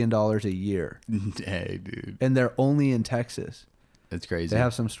 $22 billion a year. Hey, dude. And they're only in Texas. That's crazy. They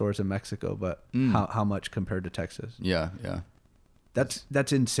have some stores in Mexico, but how much compared to Texas? Yeah.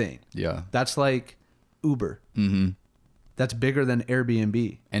 That's insane. Yeah. That's like Uber. That's bigger than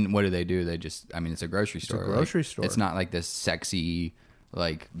Airbnb. And what do? They just, I mean, it's a grocery store. It's a grocery store. It's not like this sexy,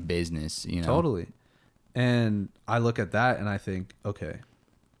 like, business, you know? Totally. And I look at that and I think, okay,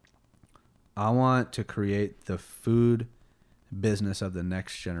 I want to create the food business of the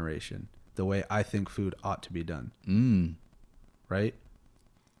next generation the way I think food ought to be done. Right?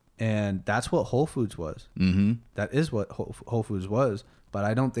 And that's what Whole Foods was. That is what Whole Foods was, but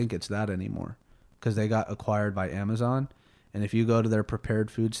I don't think it's that anymore because they got acquired by Amazon. And if you go to their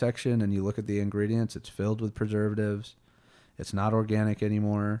prepared food section and you look at the ingredients, it's filled with preservatives. It's not organic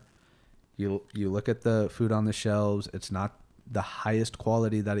anymore. You look at the food on the shelves, it's not the highest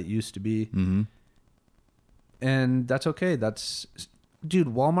quality that it used to be. And that's okay. Dude,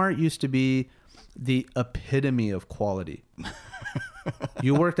 Walmart used to be the epitome of quality.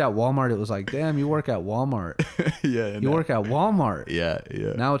 You worked at Walmart, it was like, damn, you work at Walmart. You work at Walmart. Yeah.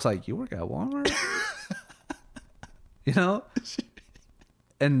 Now it's like, you work at Walmart? You know?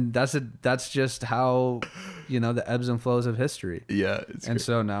 And that's just how, the ebbs and flows of history. Yeah.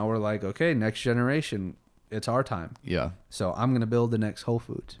 So now we're like, okay, next generation, it's our time. Yeah. So I'm going to build the next Whole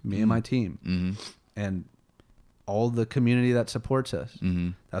Foods, me and my team. And all the community that supports us.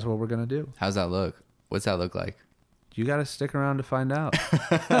 That's what we're going to do. How's that look? What's that look like? You got to stick around to find out.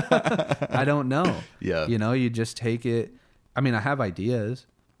 I don't know. Yeah. You just take it. I mean, I have ideas.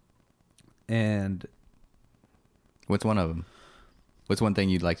 And what's one of them? What's one thing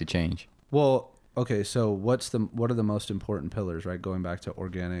you'd like to change? Well, okay, so what are the most important pillars, right? Going back to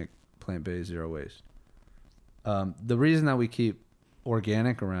organic, plant-based, zero waste. The reason that we keep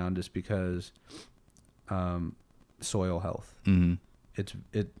organic around is because soil health.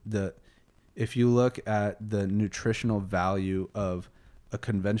 If you look at the nutritional value of a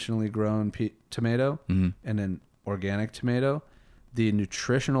conventionally grown tomato and an organic tomato, the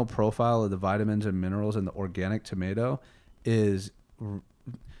nutritional profile of the vitamins and minerals in the organic tomato is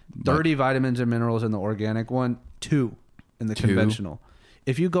 30 vitamins and minerals in the organic one, 2 in the conventional.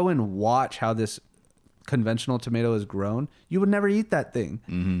 If you go and watch how this conventional tomato is grown, you would never eat that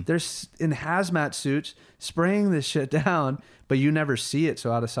thing. They're in hazmat suits spraying this shit down, but you never see it,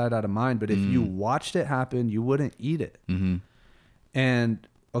 so out of sight, out of mind. But if you watched it happen, you wouldn't eat it. And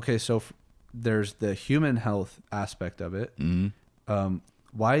okay, so there's the human health aspect of it.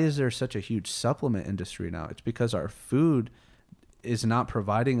 Why is there such a huge supplement industry now? It's because our food is not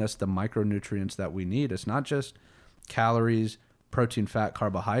providing us the micronutrients that we need. It's not just calories, protein, fat,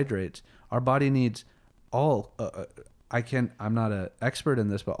 carbohydrates. Our body needs all, I'm not an expert in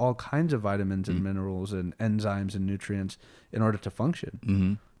this, but all kinds of vitamins and minerals and enzymes and nutrients in order to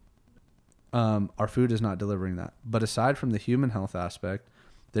function. Our food is not delivering that. But aside from the human health aspect,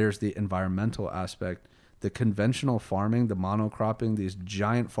 there's the environmental aspect, the conventional farming, the monocropping, these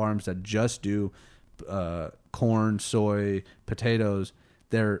giant farms that just do corn, soy, potatoes.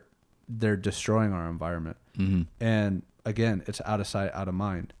 They're destroying our environment. And again, it's out of sight, out of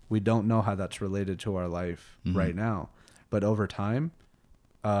mind. We don't know how that's related to our life right now, but over time,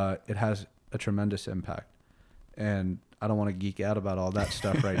 it has a tremendous impact. And I don't want to geek out about all that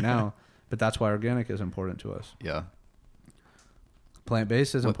stuff right now, but that's why organic is important to us. Yeah.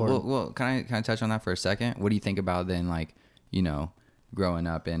 Plant-based is important. Well, can I touch on that for a second? What do you think about then, like, growing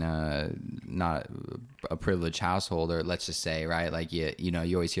up in not a privileged household, or let's just say, right, like, you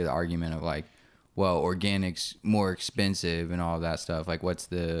always hear the argument of like, well, organic's more expensive and all of that stuff. Like, what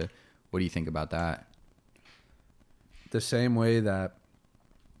do you think about that? The same way that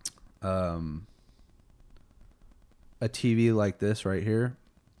a TV like this right here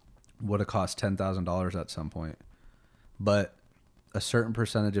would have cost $10,000 at some point, but a certain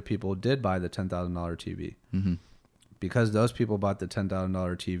percentage of people did buy the $10,000 TV. Because those people bought the $10,000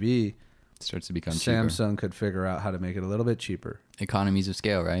 TV, it starts to become Samsung cheaper. could figure out how to make it a little bit cheaper. Economies of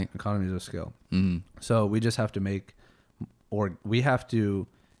scale, right? Economies of scale. So we just have to we have to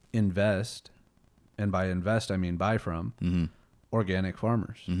invest, and by invest I mean buy from organic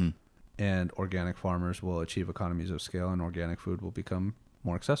farmers. And organic farmers will achieve economies of scale, and organic food will become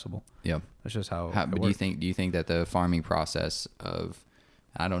more accessible. Yeah, that's just how. But do you think that the farming process of,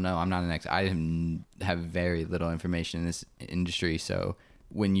 I don't know, I'm not an expert. I have very little information in this industry. So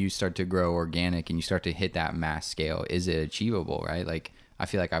when you start to grow organic and you start to hit that mass scale, is it achievable? Right? Like, I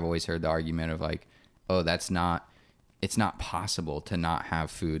feel like I've always heard the argument of like, oh, it's not possible to not have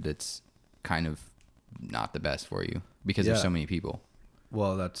food that's kind of not the best for you because there's so many people.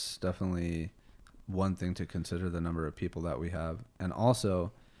 Well, that's definitely one thing to consider, the number of people that we have. And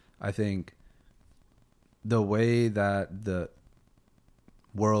also, I think the way that the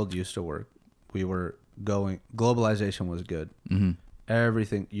world used to work, globalization was good.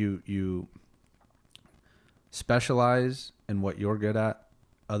 Everything, you specialize in what you're good at,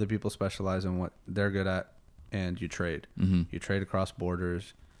 other people specialize in what they're good at, and you trade. You trade across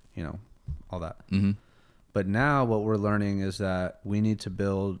borders, all that. But now what we're learning is that we need to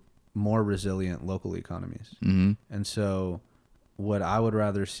build more resilient local economies. And so what I would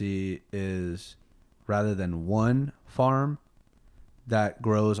rather see is, rather than one farm that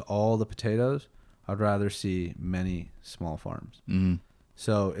grows all the potatoes, I'd rather see many small farms.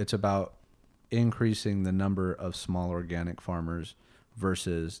 So it's about increasing the number of small organic farmers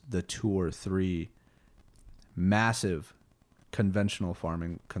versus the 2 or 3 massive conventional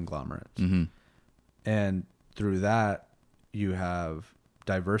farming conglomerates. And through that, you have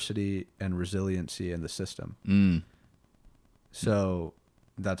diversity and resiliency in the system. So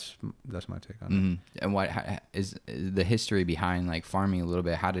that's my take on it. And what is the history behind like farming a little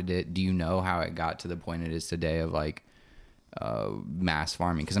bit? Do you know how it got to the point it is today of like mass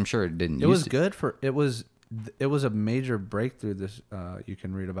farming? Because I'm sure it didn't. It was a major breakthrough. This you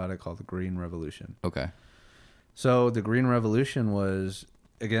can read about it, called the Green Revolution. Okay. So the Green Revolution was,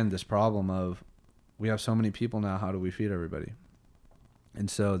 again, this problem of, we have so many people now, how do we feed everybody? And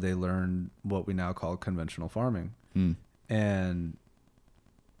so they learned what we now call conventional farming. And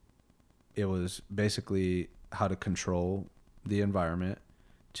it was basically how to control the environment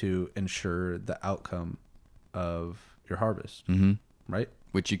to ensure the outcome of your harvest. Right?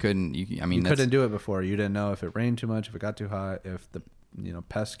 Which you couldn't do it before. You didn't know if it rained too much, if it got too hot, if the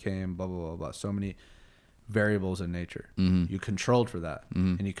pests came, blah, blah, blah, blah. So many variables in nature. You controlled for that.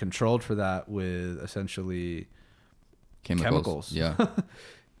 And you controlled for that with essentially chemicals. Yeah.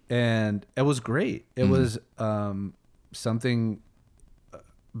 And it was great. It was something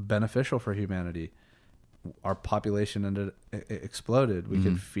beneficial for humanity. Our population exploded. We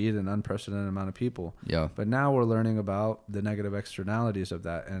could feed an unprecedented amount of people. Yeah. But now we're learning about the negative externalities of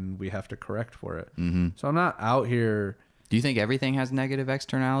that, and we have to correct for it. So I'm not out here. Do you think everything has negative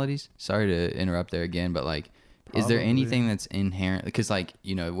externalities? Sorry to interrupt there again, but like, Probably. Is there anything that's inherent? Because like,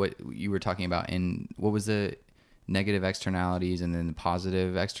 what you were talking about what was the negative externalities and then the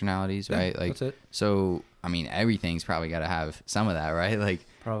positive externalities, right? Like, that's it. So, I mean, everything's probably got to have some of that, right? Like,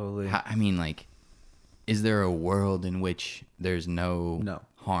 probably. Is there a world in which there's no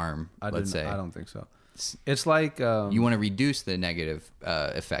harm? Let's say. I don't think so. It's like you want to reduce the negative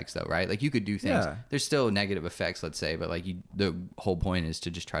effects, though, right? Like you could do things. Yeah. There's still negative effects, let's say, but like the whole point is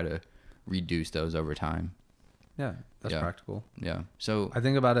to just try to reduce those over time. Yeah, that's practical. Yeah. So I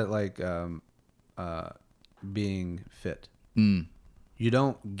think about it like being fit. You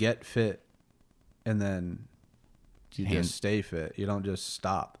don't get fit and then you just stay fit. You don't just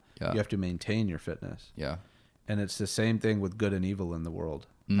stop. Yeah. You have to maintain your fitness. Yeah. And it's the same thing with good and evil in the world,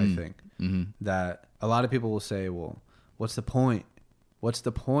 I think. That a lot of people will say, well, what's the point? What's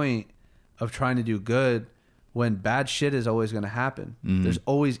the point of trying to do good when bad shit is always going to happen? There's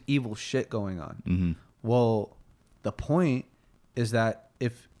always evil shit going on. Well, the point is that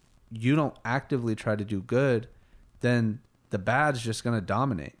if you don't actively try to do good, then the bad's just going to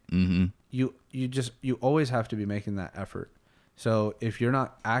dominate. You always have to be making that effort. So if you're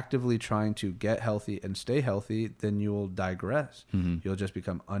not actively trying to get healthy and stay healthy, then you will digress. You'll just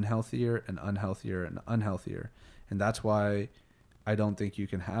become unhealthier and unhealthier and unhealthier. And that's why I don't think you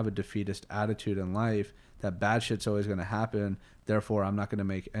can have a defeatist attitude in life that bad shit's always going to happen. Therefore, I'm not going to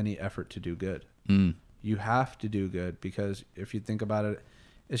make any effort to do good. You have to do good, because if you think about it,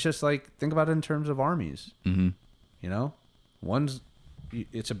 it's just like, think about it in terms of armies.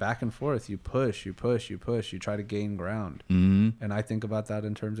 It's a back and forth. You push, you try to gain ground. And I think about that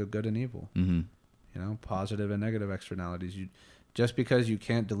in terms of good and evil. Positive and negative externalities. Just because you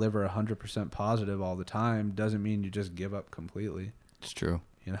can't deliver 100% positive all the time doesn't mean you just give up completely. It's true.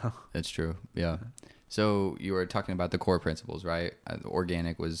 It's true. Yeah. So you were talking about the core principles, right?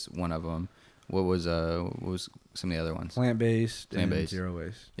 Organic was one of them. What was some of the other ones? Plant-based and zero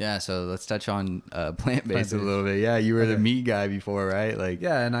waste. Yeah, so let's touch on plant-based a little bit. Yeah, you were the meat guy before, right? Like,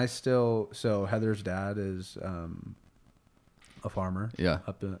 yeah, and so Heather's dad is a farmer. Yeah.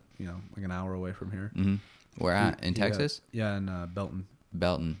 Up in, like an hour away from here. Mm-hmm. Where at? In Texas? Yeah, in Belton.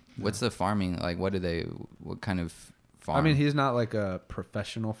 Belton. Yeah. What's the farming like? What kind of farm? I mean, he's not like a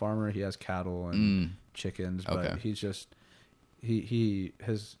professional farmer. He has cattle and chickens, but he's just he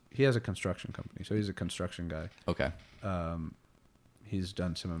has a construction company, so he's a construction guy. Okay. He's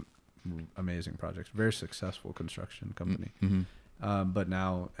done some amazing projects. Very successful construction company. Mm-hmm. But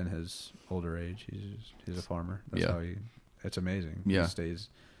now in his older age, he's a farmer. That's how it's amazing. Yeah.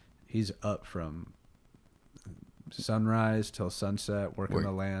 He's up from sunrise till sunset working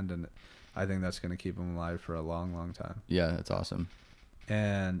the land, and I think that's going to keep him alive for a long, long time. Yeah, that's awesome.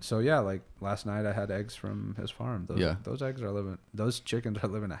 And so like last night I had eggs from his farm. Those chickens are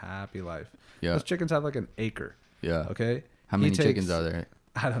living a happy life. Yeah. Those chickens have like an acre. Yeah. Okay. How many chickens are there?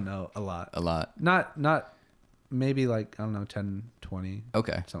 I don't know. A lot. A lot. Not maybe like, I don't know, 10, 20.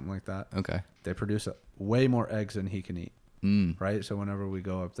 Okay. Something like that. Okay. They produce way more eggs than he can eat. Right. So whenever we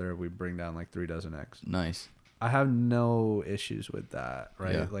go up there, we bring down like 3 dozen eggs. Nice. I have no issues with that.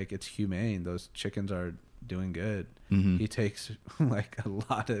 Right. Yeah. Like, it's humane. Those chickens are doing good. Mm-hmm. He takes like a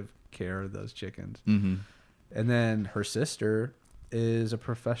lot of care of those chickens. Mm-hmm. And then her sister is a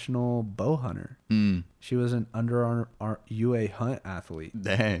professional bow hunter. She was an Under Armour UA hunt athlete.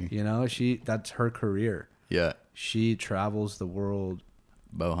 Dang. That's her career. Yeah. She travels the world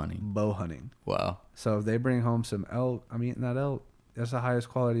bow hunting. Wow. So if they bring home some elk, I'm eating that elk. That's the highest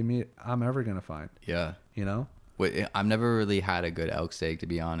quality meat I'm ever gonna find. Yeah. Wait, I've never really had a good elk steak, to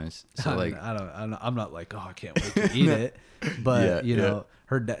be honest. So I'm not like, oh, I can't wait to eat it. But this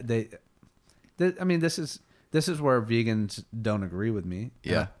is where vegans don't agree with me.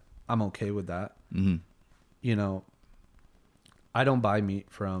 Yeah. I'm okay with that. Mm-hmm. I don't buy meat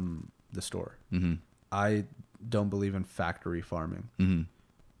from the store. Mm-hmm. I don't believe in factory farming.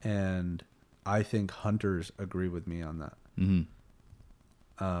 Mm-hmm. And I think hunters agree with me on that. Mm-hmm.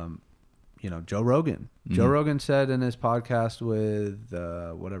 Joe Rogan. Mm-hmm. Joe Rogan said in his podcast with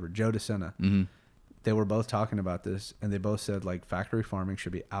Joe DeSena, mm-hmm. they were both talking about this, and they both said like factory farming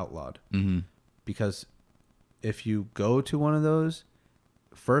should be outlawed. Mm-hmm. Because if you go to one of those,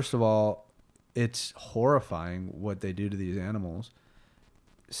 first of all, it's horrifying what they do to these animals.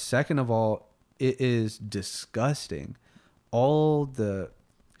 Second of all, it is disgusting. All the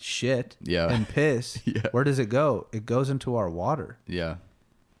shit and piss, where does it go? It goes into our water. Yeah.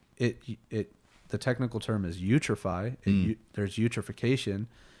 The technical term is eutrify. There's eutrophication.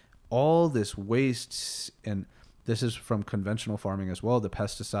 All this waste, and this is from conventional farming as well, the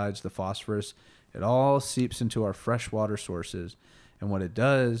pesticides, the phosphorus, it all seeps into our freshwater sources. And what it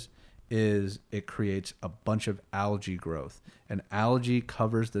does is it creates a bunch of algae growth. And algae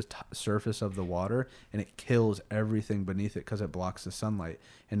covers the surface of the water, and it kills everything beneath it because it blocks the sunlight.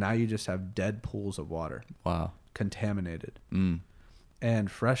 And now you just have dead pools of water. Wow. Contaminated.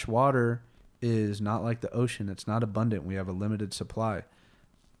 And fresh water is not like the ocean. It's not abundant. We have a limited supply.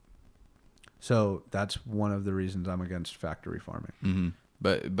 So that's one of the reasons I'm against factory farming. Mm-hmm.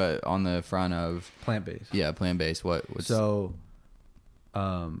 But on the front of plant-based. Yeah, plant-based. What's so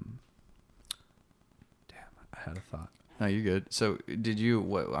damn, I had a thought. No, you're good. So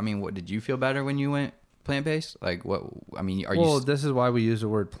what did you feel better when you went plant-based? Like this is why we use the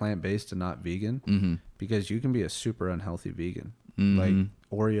word plant-based and not vegan. Mm-hmm. Because you can be a super unhealthy vegan. Mm-hmm. Like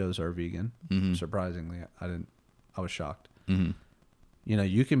Oreos are vegan. Mm-hmm. Surprisingly, I was shocked. Mm-hmm.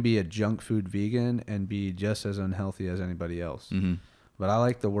 You can be a junk food vegan and be just as unhealthy as anybody else. Mm-hmm. But I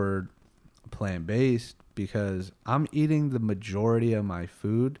like the word plant-based because I'm eating the majority of my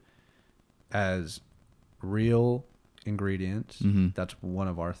food as real ingredients. Mm-hmm. That's one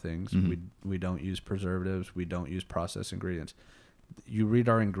of our things. Mm-hmm. We don't use preservatives. We don't use processed ingredients. You read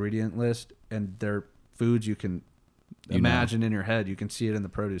our ingredient list, and they're foods you can imagine in your head. You can see it in the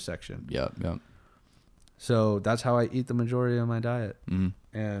produce section. Yep. So that's how I eat the majority of my diet.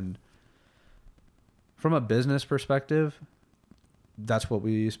 Mm-hmm. And from a business perspective, that's what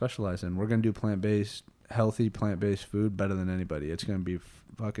we specialize in. We're going to do plant-based, healthy plant-based food better than anybody. It's going to be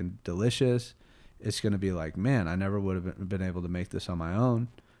fucking delicious. It's going to be like, man, I never would have been able to make this on my own,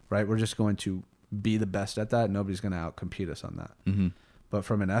 right? We're just going to be the best at that. Nobody's going to out-compete us on that. Mm-hmm. But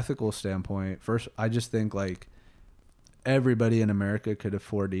from an ethical standpoint, first, I just think like everybody in America could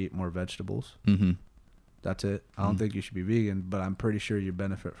afford to eat more vegetables. Mm-hmm. That's it. I don't think you should be vegan, but I'm pretty sure you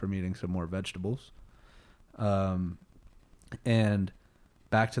benefit from eating some more vegetables. And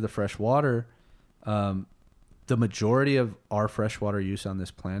back to the fresh water, the majority of our freshwater use on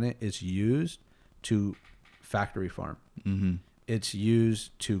this planet is used to factory farm. Mm-hmm. It's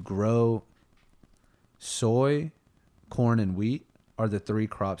used to grow soy, corn, and wheat are the 3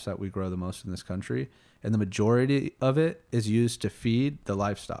 crops that we grow the most in this country. And the majority of it is used to feed the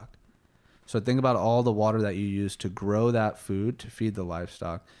livestock. So think about all the water that you use to grow that food to feed the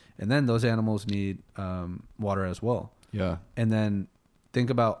livestock. And then those animals need water as well. Yeah. And then think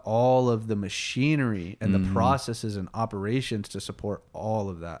about all of the machinery and the processes and operations to support all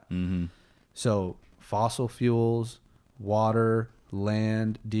of that. Mm-hmm. So fossil fuels, water,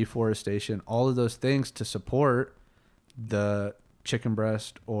 land, deforestation, all of those things to support the chicken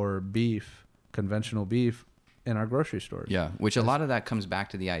breast or beef, conventional beef in our grocery stores. Yeah, which a lot of that comes back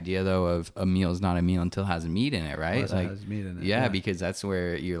to the idea though of a meal is not a meal until it has meat in it, right? Unless it has meat in it. Yeah, because that's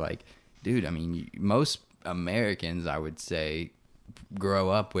where you're like, dude, I mean, most Americans, I would say, grow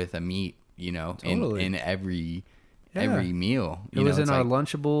up with a meat, you know, Totally. in every Yeah. meal. It was in it's our like,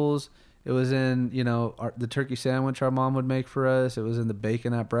 Lunchables. It was in, you know, the turkey sandwich our mom would make for us. It was in the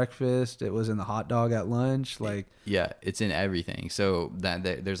bacon at breakfast. It was in the hot dog at lunch. Like, yeah, it's in everything. So that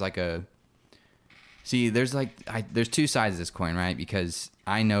there's like a, see, there's like, there's 2 sides of this coin, right? Because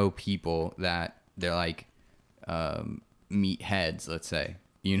I know people that they're like meat heads, let's say,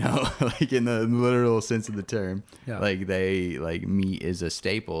 you know, like in the literal sense of the term. Yeah. Like they, like meat is a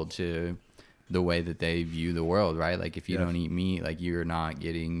staple to the way that they view the world, right? Like if you Yeah. don't eat meat, like you're not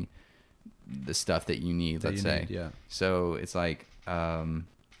getting the stuff that you need, let's say. yeah. So it's like,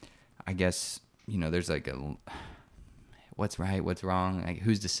 I guess, you know, there's like a, what's right, what's wrong, like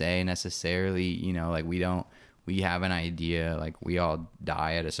who's to say necessarily, you know, like we have an idea, like we all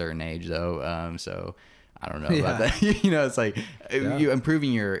die at a certain age though. So I don't know about that. You know, it's like you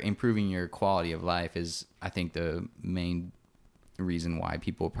improving your quality of life is, I think, the main reason why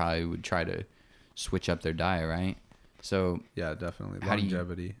people probably would try to switch up their diet, right? So Yeah, definitely. how do you-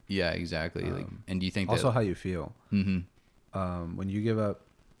 Longevity. yeah, exactly. Like, and do you think Also that, how you feel. When you give up,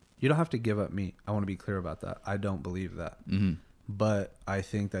 you don't have to give up meat. I want to be clear about that. I don't believe that. But I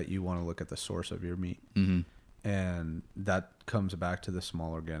think that you want to look at the source of your meat. And that comes back to the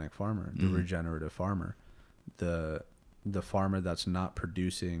small organic farmer, the regenerative farmer, the farmer that's not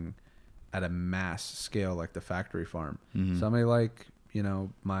producing at a mass scale like the factory farm. Somebody like, you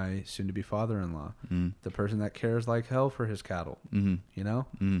know, my soon-to-be father-in-law, the person that cares like hell for his cattle, you know?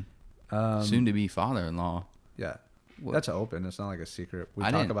 soon to be father-in-law. Yeah. What? That's open. It's not like a secret. We I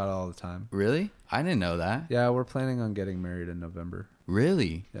talk didn't- about it all the time. Really? I didn't know that. Yeah, we're planning on getting married in November.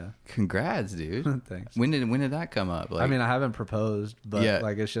 Really? Yeah. Congrats, dude. Thanks. When did that come up? Like, I mean, I haven't proposed, but Yeah.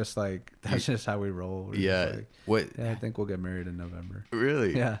 like it's just like that's just how we roll. We're just yeah. like, What? yeah, I think we'll get married in November.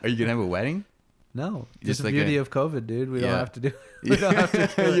 Really? Yeah. Are you gonna have a wedding? No, Just just the like beauty a- of COVID, dude. We Yeah. don't have to do. We don't have to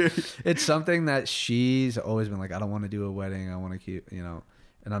do You're- it. It's something that she's always been like, I don't want to do a wedding. I want to keep, you know.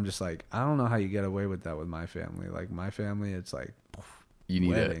 And I'm just like, I don't know how you get away with that with my family. Like my family, it's like You need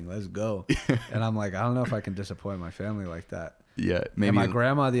wedding, let's go. And I'm like, I don't know if I can disappoint my family like that. Yeah. Maybe. And my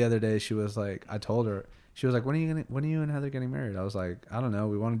grandma the other day, she was like, I told her, she was like, when are you and Heather getting married? I was like, I don't know.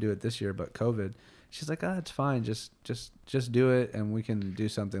 We want to do it this year, but COVID. She's like, it's fine. Just do it, and we can do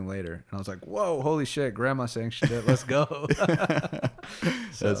something later. And I was like, whoa, holy shit, grandma sanctioned it. Let's go.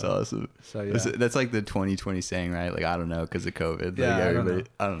 That's awesome. So yeah, That's like the 2020 saying, right? Like, I don't know, because of COVID. Yeah, like I don't everybody, know.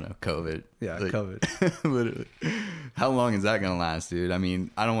 I don't know, COVID. yeah, Like, COVID. Literally. How long is that gonna last, dude? I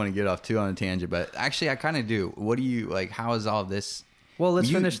mean, I don't want to get off too on a tangent, but actually, I kind of do. What do you like? How is all this? Well, let's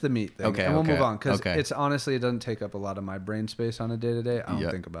You- finish the meat thing, Okay, and we'll okay, move on because okay. it's honestly it doesn't take up a lot of my brain space on a day to day. I don't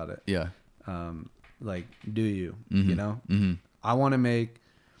Yeah. think about it. Yeah. Like, do you? Mm-hmm. You know, I want to make.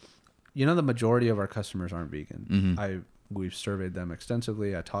 You know, the majority of our customers aren't vegan. Mm-hmm. We've surveyed them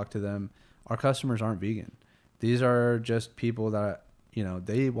extensively. I talked to them. Our customers aren't vegan. These are just people that, you know,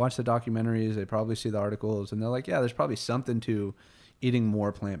 they watch the documentaries. They probably see the articles, and they're like, yeah, there's probably something to eating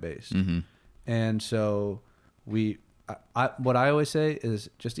more plant based. And so what I always say is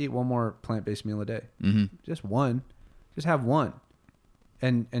just eat one more plant based meal a day. Just one. Just have one,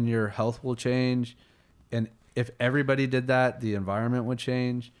 and your health will change. And if everybody did that, the environment would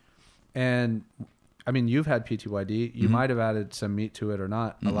change. And I mean, you've had PTYD. You might have added some meat to it or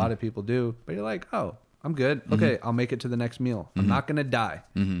not. A lot of people do, but you're like, oh, I'm good. Okay, I'll make it to the next meal. I'm not gonna die.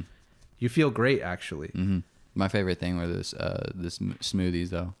 You feel great, actually. My favorite thing were this smoothies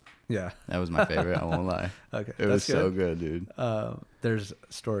though. Yeah. That was my favorite. I won't lie. Okay, It was that's so good. good, dude. There's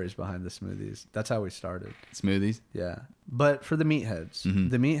stories behind the smoothies. That's how we started. Smoothies. Yeah. But for the meatheads,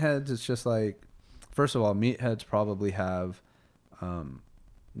 the meatheads, it's just like, first of all, meatheads probably have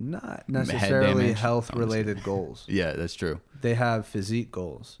not necessarily health related goals. Yeah, that's true. They have physique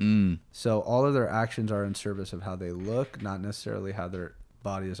goals. So all of their actions are in service of how they look, not necessarily how their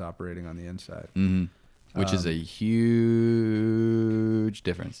body is operating on the inside. Which is a huge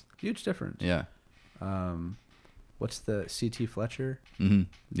difference. Huge difference. Yeah. What's the CT Fletcher?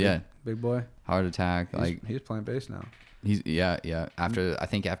 Yeah. Big boy. Heart attack. He's plant based now. He's After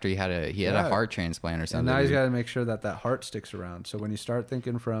he had a heart transplant or something. And now he's got to make sure that heart sticks around. So when you start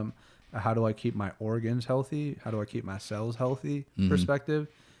thinking from how do I keep my organs healthy, how do I keep my cells healthy perspective,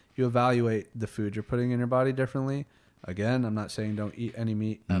 you evaluate the food you're putting in your body differently. Again, I'm not saying don't eat any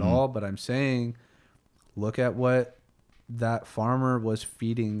meat at all, but I'm saying look at what that farmer was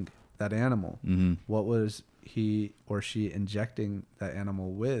feeding that animal. What was he or she injecting that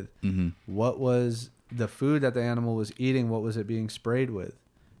animal with? What was the food that the animal was eating? What was it being sprayed with?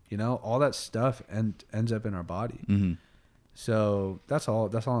 You know, all that stuff ends up in our body. So that's all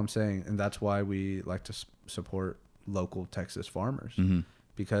I'm saying. And that's why we like to support local Texas farmers,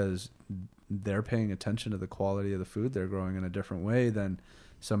 because they're paying attention to the quality of the food they're growing in a different way than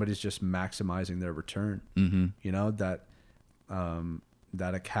somebody's just maximizing their return. You know, that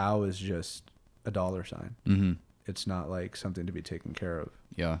a cow is just a dollar sign. It's not like something to be taken care of.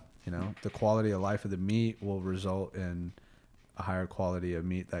 Yeah. You know, the quality of life of the meat will result in a higher quality of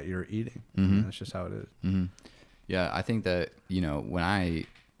meat that you're eating. That's just how it is. Yeah, I think that, you know, when I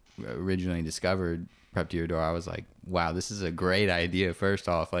originally discovered Prep to Your Door, I was like, wow, this is a great idea. First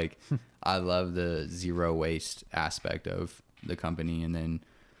off, like, I love the zero waste aspect of the company, and then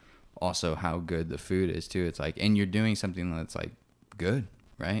also how good the food is too. It's like, and you're doing something that's like good,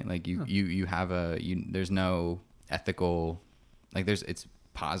 right? Like you have there's no ethical, like it's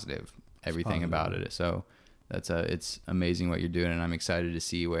positive, everything about it. So it's amazing what you're doing, and I'm excited to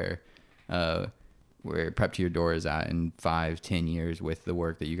see where Prep to Your Door is at in 5-10 years with the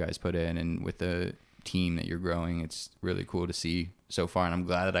work that you guys put in and with the team that you're growing. It's really cool to see so far, and I'm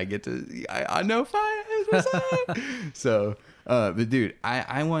glad that I get to I know 5 years. So but dude,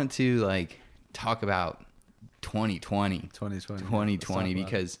 I want to like talk about 2020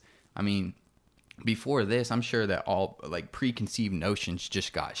 because I mean, before this, I'm sure that all like preconceived notions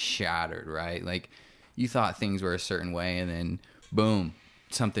just got shattered, right? Like you thought things were a certain way, and then boom,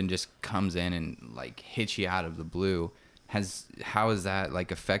 something just comes in and like hits you out of the blue. How has that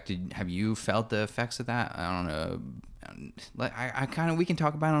like affected? Have you felt the effects of that? I don't know. Like I kind of, we can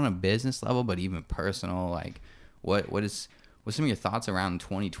talk about it on a business level, but even personal, like what's some of your thoughts around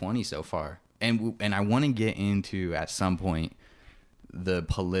 2020 so far? And I want to get into at some point the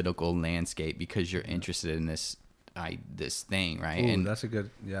political landscape because you're interested in this thing, right? Ooh, and that's a good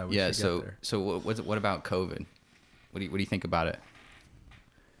yeah. So what about COVID? What do you think about it?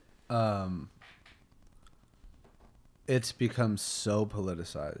 It's become so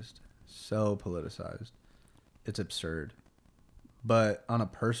politicized. It's absurd. But on a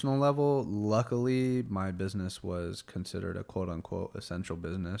personal level, luckily, my business was considered a quote-unquote essential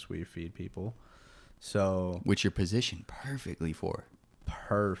business. We feed people. So, which you're positioned perfectly for.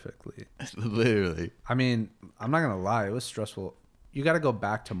 Perfectly. Literally. I mean, I'm not going to lie. It was stressful. You got to go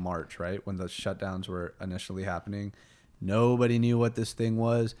back to March, right? When the shutdowns were initially happening. Nobody knew what this thing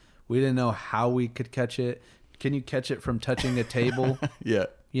was. We didn't know how we could catch it. Can you catch it from touching a table? Yeah.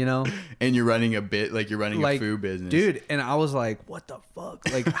 You know? And you're running a food business. Dude, and I was like, what the fuck?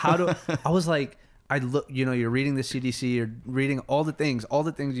 Like, you're reading the CDC, you're reading all the things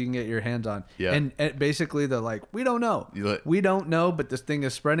you can get your hands on. Yeah. And basically they're like, we don't know. We don't know, but this thing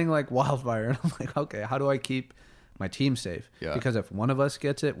is spreading like wildfire. And I'm like, okay, how do I keep my team safe? Yeah. Because if one of us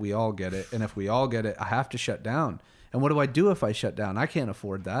gets it, we all get it. And if we all get it, I have to shut down. And what do I do if I shut down? I can't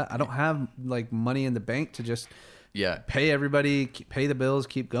afford that. I don't have like money in the bank to just pay everybody, pay the bills,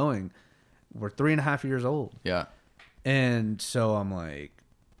 keep going. We're 3.5 years old. Yeah. And so I'm like,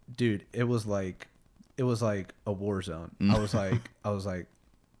 dude, it was like a war zone. I was like,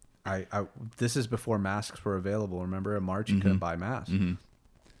 this is before masks were available. Remember in March, you couldn't buy masks.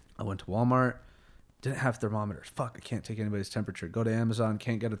 I went to Walmart, didn't have thermometers. Fuck, I can't take anybody's temperature. Go to Amazon,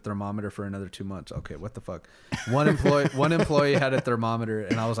 can't get a thermometer for another 2 months. Okay, what the fuck? One employee had a thermometer,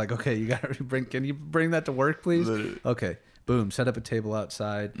 and I was like, okay, can you bring that to work, please? Literally. Okay, boom, set up a table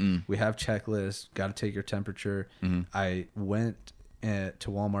outside. We have checklists, got to take your temperature. I went to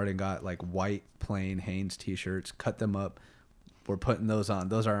Walmart and got like white plain Hanes t-shirts, cut them up. We're putting those on.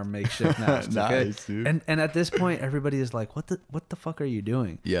 Those are our makeshift masks. Nice, okay? Dude. And at this point, everybody is like, what the fuck are you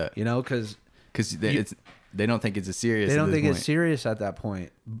doing? Yeah. You know, because they don't think it's a serious. They don't think it's serious at that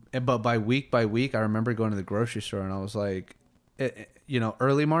point. But by week, I remember going to the grocery store and I was like,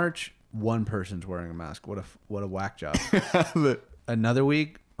 early March, one person's wearing a mask. What a whack job. Another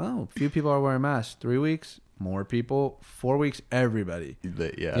week, oh, a few people are wearing masks. 3 weeks, more people. 4 weeks, everybody.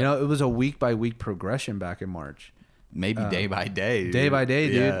 Yeah. You know, it was a week by week progression back in March. Maybe day by day. Day by day,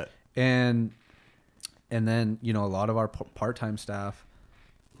 dude. Yeah. And then, you know, a lot of our part-time staff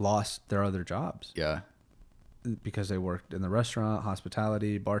lost their other jobs. Yeah. Because they worked in the restaurant,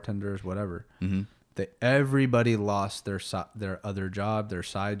 hospitality, bartenders, whatever. Mm-hmm. Everybody lost their other job, their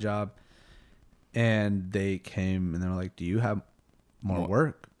side job. And they came and they were like, do you have more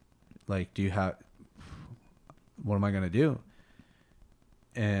work? Like, do you have, what am I going to do?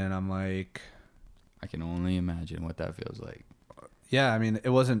 And I'm like, I can only imagine what that feels like. yeah, I mean, it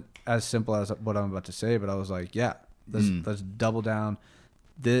wasn't as simple as what I'm about to say, but I was like, yeah, let's double down.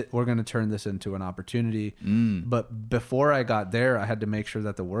 We're going to turn this into an opportunity. But before I got there, I had to make sure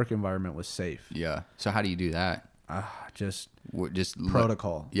that the work environment was safe. Yeah. So how do you do that? Just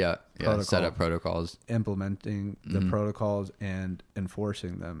protocol. Yeah. Protocol. Set up protocols. Implementing the protocols and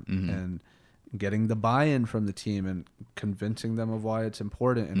enforcing them and getting the buy-in from the team and convincing them of why it's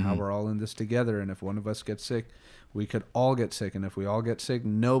important and how we're all in this together. And if one of us gets sick, we could all get sick. And if we all get sick,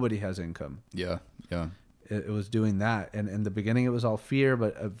 nobody has income. Yeah. Yeah. It was doing that. And in the beginning, it was all fear,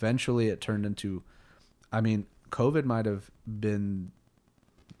 but eventually it turned into, I mean, COVID might have been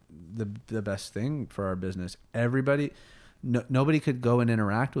the best thing for our business. Everybody, nobody could go and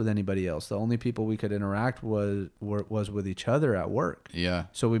interact with anybody else. The only people we could interact was with each other at work. Yeah.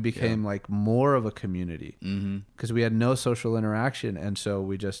 So we became like more of a community because we had no social interaction. And so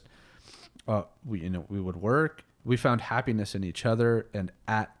we just, we would work. We found happiness in each other and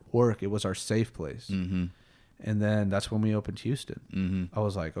at work. It was our safe place. And then that's when we opened Houston. I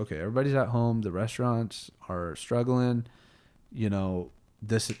was like, okay, everybody's at home. The restaurants are struggling. You know,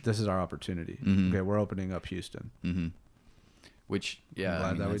 this is our opportunity. Okay, we're opening up Houston. Which, yeah, I'm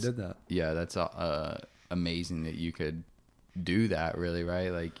glad that we did that. Yeah, that's amazing that you could do that, really,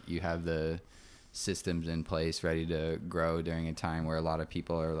 right? Like, you have the systems in place ready to grow during a time where a lot of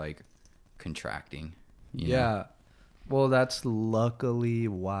people are, like, contracting. You know? Well, that's luckily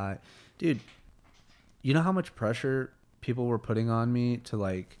why. Dude, you know how much pressure people were putting on me to,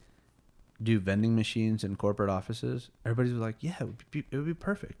 like, do vending machines in corporate offices? Everybody was like, yeah, it would be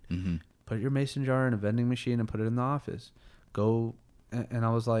perfect. Put your mason jar in a vending machine and put it in the office. Go. And I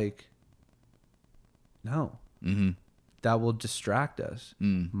was like, no. That will distract us.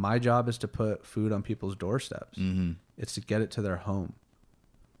 My job is to put food on people's doorsteps. It's to get it to their home.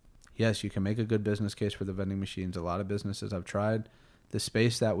 Yes, you can make a good business case for the vending machines. A lot of businesses I've tried. The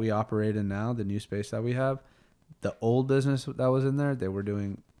space that we operate in now, the new space that we have, the old business that was in there, they were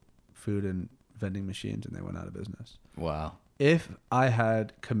doing food and vending machines and they went out of business. Wow. If I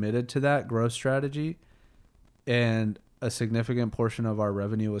had committed to that growth strategy and a significant portion of our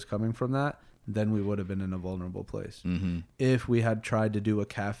revenue was coming from that, then we would have been in a vulnerable place. If we had tried to do a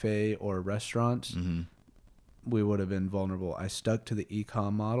cafe or restaurants, we would have been vulnerable. I stuck to the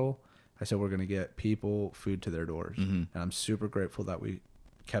e-com model. I said, we're going to get people food to their doors. And I'm super grateful that we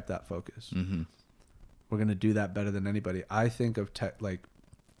kept that focus. We're going to do that better than anybody. I think of tech, like,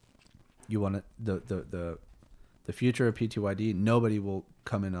 you want to, the future of PTYD, nobody will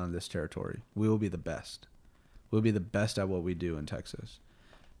come in on this territory. We will be the best. We'll be the best at what we do in Texas.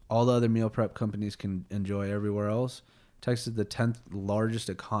 All the other meal prep companies can enjoy everywhere else. Texas is the 10th largest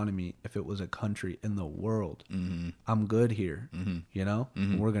economy if it was a country in the world. I'm good here, you know?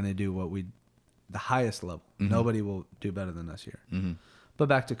 We're going to do the highest level. Nobody will do better than us here. But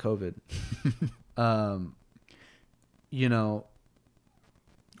back to COVID. You know,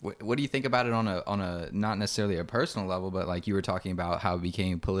 what do you think about it on a not necessarily a personal level, but like you were talking about how it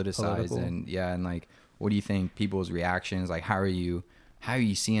became politicized and like, what do you think people's reactions, like how are you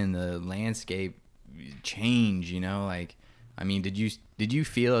seeing the landscape change, you know? Like, I mean, did you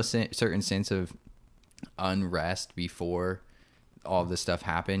feel a certain sense of unrest before all of this stuff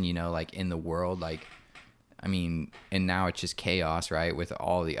happened, you know, like in the world? Like, I mean, and now it's just chaos, right, with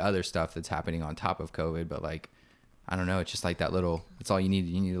all the other stuff that's happening on top of COVID. But like, I don't know, it's just like that little, it's all you need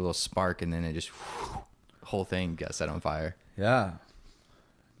a little spark, and then it just whole thing got set on fire. Yeah.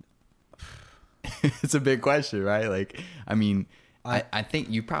 It's a big question, right? Like, I mean, I think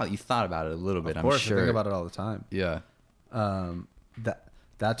you thought about it a little bit. Of course, I'm sure. I think about it all the time. Yeah.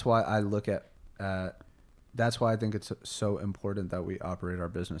 That's why I look at that's why I think it's so important that we operate our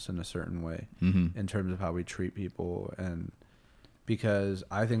business in a certain way in terms of how we treat people, and because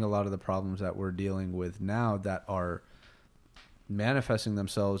I think a lot of the problems that we're dealing with now that are manifesting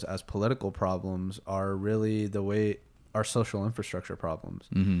themselves as political problems are really the way our social infrastructure problems.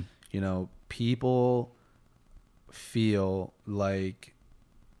 You know, people feel like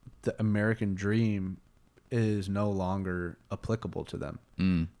the American dream is no longer applicable to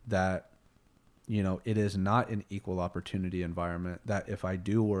them. That, you know, it is not an equal opportunity environment, that if I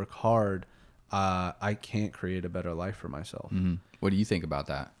do work hard, I can't create a better life for myself. What do you think about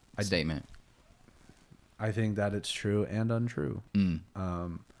that statement? I think that it's true and untrue.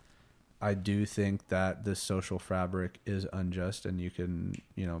 I do think that this social fabric is unjust, and you can,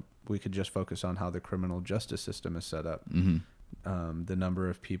 you know, we could just focus on how the criminal justice system is set up. The number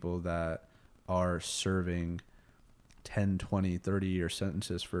of people that are serving 10, 20, 30-year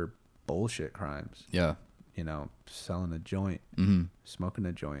sentences for bullshit crimes. Yeah. You know, selling a joint, smoking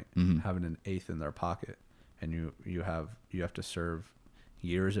a joint, having an eighth in their pocket, and you have to serve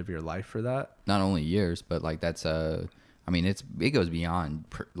years of your life for that. Not only years, but like that's I mean, it goes beyond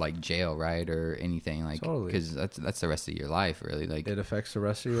like jail, right, or anything, like, because that's the rest of your life, really. Like, it affects the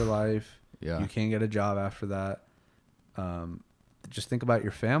rest of your life. Yeah, you can't get a job after that. Just think about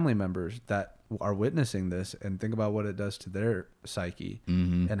your family members that are witnessing this, and think about what it does to their psyche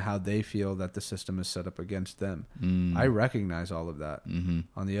and how they feel that the system is set up against them. I recognize all of that.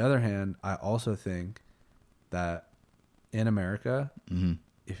 On the other hand, I also think that in America,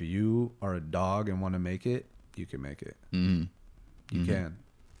 if you are a dog and want to make it, you can make it. You can.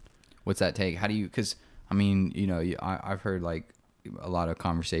 What's that take? How do you, because I mean, you know, I've heard like a lot of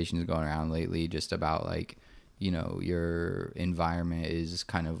conversations going around lately just about like, you know, your environment is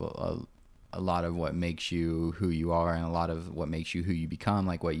kind of a lot of what makes you who you are, and a lot of what makes you who you become.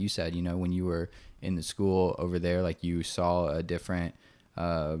 Like what you said, you know, when you were in the school over there, like you saw a different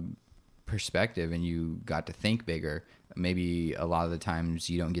perspective and you got to think bigger. Maybe a lot of the times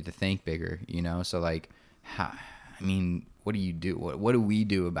you don't get to think bigger, you know? So like, I mean, what do you do? What do we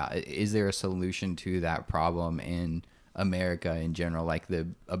do about it? Is there a solution to that problem in America in general? Like the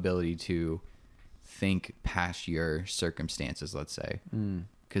ability to think past your circumstances, let's say.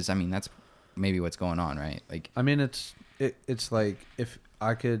 Because I mean, that's maybe what's going on, right? Like, I mean, it's like, if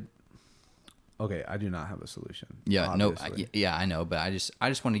I could, okay, I do not have a solution. Yeah, obviously. Yeah, I know, but I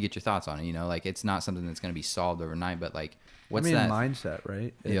just want to get your thoughts on it. You know, like it's not something that's going to be solved overnight, but like, what's that mindset,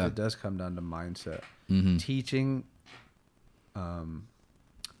 right? It does come down to mindset. Teaching,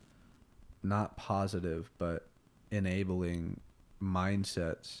 not positive, but enabling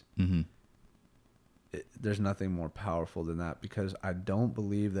mindsets. There's nothing more powerful than that, because I don't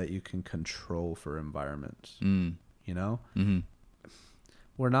believe that you can control for environments. You know,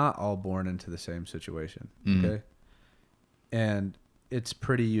 we're not all born into the same situation. Okay. And it's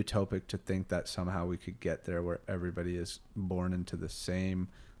pretty utopic to think that somehow we could get there where everybody is born into the same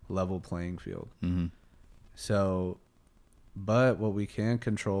level playing field. So, but what we can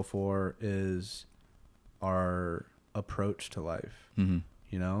control for is our approach to life.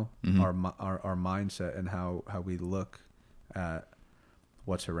 You know, our mindset and how we look at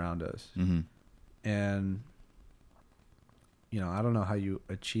what's around us. And, you know, I don't know how you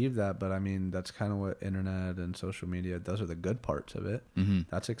achieve that, but I mean, that's kind of what internet and social media, those are the good parts of it.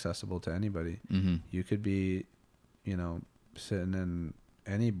 That's accessible to anybody. You could be, you know, sitting in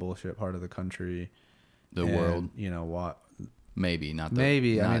any bullshit part of the country, world, you know what, maybe not. I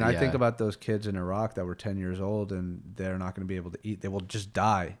mean, I think about those kids in Iraq that were 10 years old and they're not going to be able to eat. They will just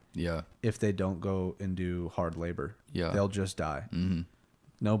die. Yeah. If they don't go and do hard labor. Yeah. They'll just die.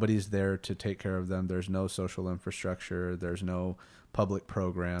 Nobody's there to take care of them. There's no social infrastructure. There's no public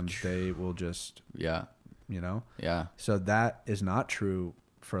programs. They will just, you know? Yeah. So that is not true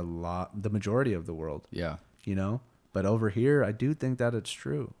for the majority of the world. Yeah. You know? But over here, I do think that it's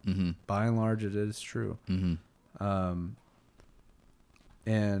true. By and large, it is true.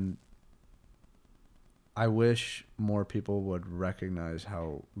 And I wish more people would recognize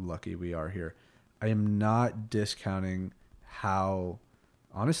how lucky we are here. I am not discounting how,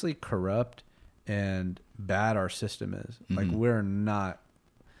 honestly, corrupt and bad our system is. Like, we are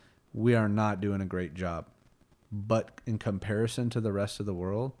not doing a great job. But in comparison to the rest of the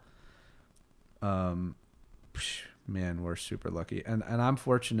world, man, we're super lucky. And I'm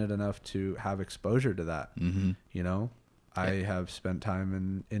fortunate enough to have exposure to that. You know? I have spent time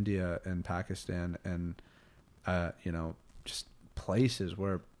in India and Pakistan and, you know, just places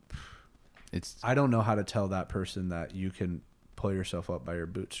where I don't know how to tell that person that you can pull yourself up by your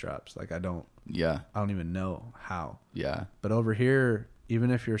bootstraps. Like, I don't even know how. Yeah. But over here,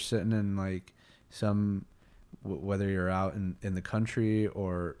 even if you're sitting in like whether you're out in the country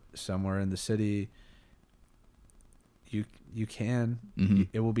or somewhere in the city, you can.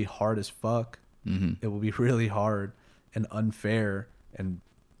 It will be hard as fuck. It will be really hard and unfair and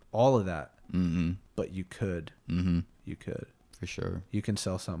all of that. But you could. You could. For sure. You can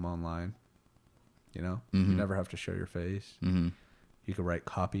sell something online. You know? You never have to show your face. You could write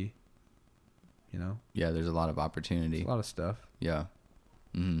copy. you know? Yeah, there's a lot of opportunity. There's a lot of stuff. Yeah.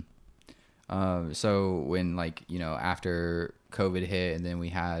 So when, like, you know, after COVID hit and then we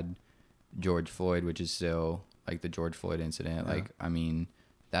had George Floyd, which is still like the George Floyd incident, like, I mean,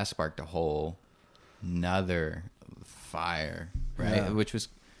 that sparked a whole nother fire, right? Yeah. Which was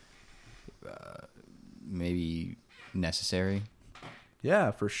maybe necessary.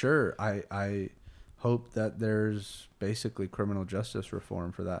 Yeah, for sure. I hope that there's basically criminal justice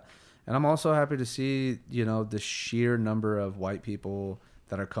reform for that. And I'm also happy to see, you know, the sheer number of white people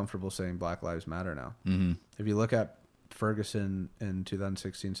that are comfortable saying Black Lives Matter now. Mm-hmm. If you look at Ferguson in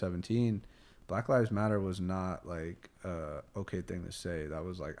 2016-17, Black Lives Matter was not like a okay thing to say. That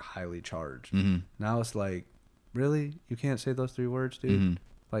was like highly charged. Mm-hmm. Now it's like, really? You can't say those 3 words, dude? Mm-hmm.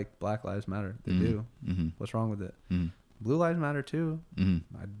 Like, Black Lives Matter. They Mm-hmm. do. Mm-hmm. What's wrong with it? Mm-hmm. Blue Lives Matter too.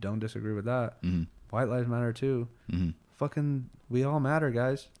 Mm-hmm. I don't disagree with that. Mm-hmm. White Lives Matter too. Mm-hmm. Fucking, we all matter,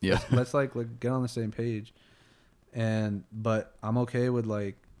 guys. Yeah. Let's like get on the same page. But I'm okay with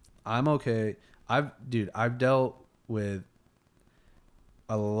I'm okay. I've dealt with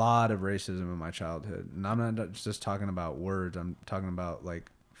a lot of racism in my childhood, and I'm not just talking about words. I'm talking about like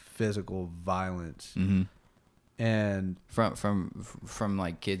physical violence. Mm-hmm. And from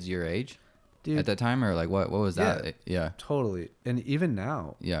like kids your age, dude, at that time, or like what was that? Yeah. Totally. And even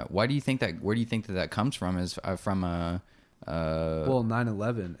now. Yeah. Why do you think that? Where do you think that comes from? Is from a well,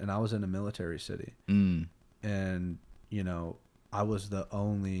 9/11, and I was in a military city, and you know, I was the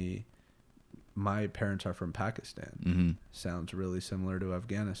only. My parents are from Pakistan. Mm-hmm. Sounds really similar to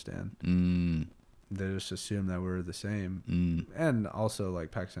Afghanistan. They just assume that we're the same, and also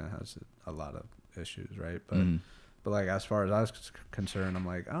like Pakistan has a lot of issues, right? But like, as far as I was concerned, I'm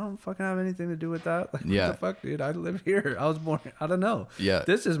like, I don't fucking have anything to do with that. Like, yeah. What the fuck, dude? I live here. I was born. I don't know. Yeah.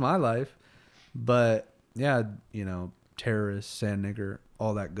 This is my life. But yeah, you know, terrorists, sand nigger,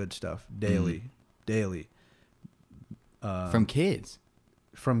 all that good stuff. Daily. From kids.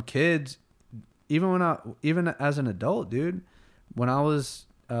 From kids. Even as an adult, dude, when I was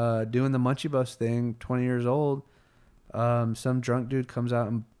doing the Munchie Bus thing, 20 years old, some drunk dude comes out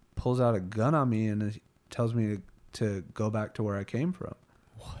and pulls out a gun on me and tells me to go back to where I came from.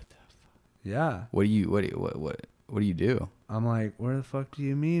 What the fuck? Yeah. What do you do? I'm like, where the fuck do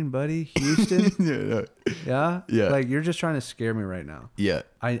you mean, buddy? Houston? Yeah. Like, you're just trying to scare me right now. Yeah.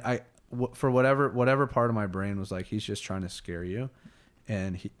 For whatever part of my brain was like, he's just trying to scare you,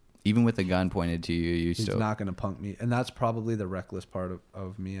 and even with a gun pointed to you, he's not going to punk me. And that's probably the reckless part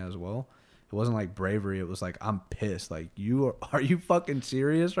of me as well. It wasn't like bravery. It was like, I'm pissed. Like, are you fucking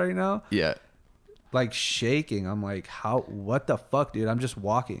serious right now? Yeah. Like, shaking. I'm like, what the fuck, dude? I'm just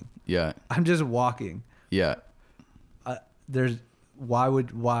walking. Yeah. I'm just walking. Yeah. Why?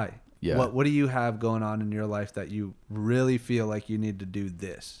 Yeah. What do you have going on in your life that you really feel like you need to do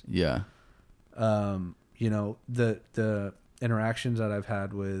this? Yeah. You know, the interactions that I've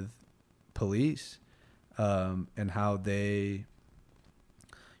had with police, and how they,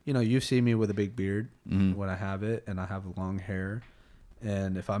 you know, you see me with a big beard when I have it, and I have long hair,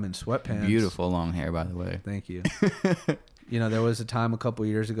 and if I'm in sweatpants, Beautiful long hair, by the way. Thank you. You know, there was a time a couple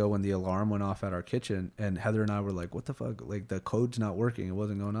years ago when the alarm went off at our kitchen, and Heather and I were like, what the fuck? Like, the code's not working. It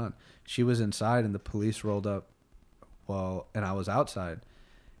wasn't going on. She was inside, and the police rolled up and I was outside.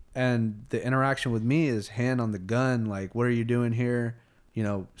 And the interaction with me is hand on the gun, like, what are you doing here? You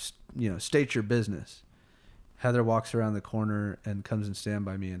know, state your business. Heather walks around the corner and comes and stand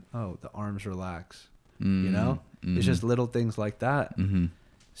by me, and the arms relax. You know, it's just little things like that.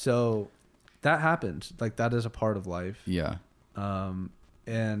 So that happens. Like, that is a part of life. Yeah.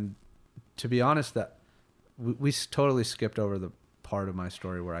 And to be honest, that we totally skipped over the part of my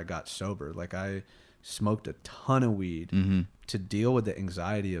story where I got sober. Like, I smoked a ton of weed to deal with the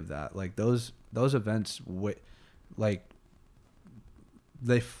anxiety of that. Like, those events, like,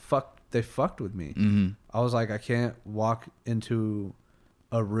 they fucked with me. I was like, I can't walk into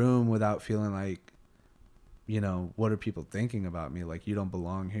a room without feeling like, you know, what are people thinking about me? Like, you don't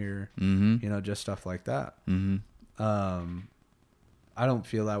belong here. You know, just stuff like that. I don't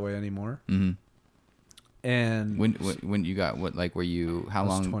feel that way anymore. And when you got were you, how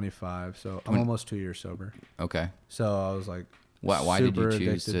long? 25, so I'm almost 2 years sober. Okay. So I was like, why did you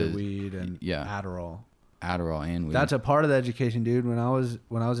choose to weed and Adderall and weed? That's a part of the education, dude. When I was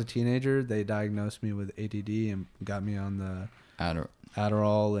a teenager, they diagnosed me with ADD and got me on the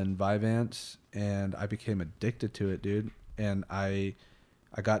Adderall and Vyvanse, and I became addicted to it, dude. And I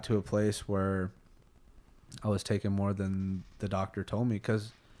got to a place where I was taking more than the doctor told me,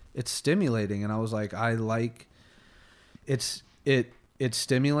 because it's stimulating, and I was like, it's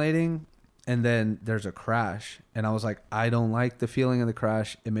stimulating, And then there's a crash, and I was like, I don't like the feeling of the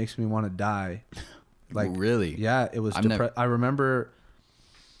crash. It makes me want to die. Like, really? Yeah, it was. I remember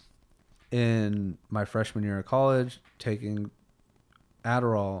in my freshman year of college taking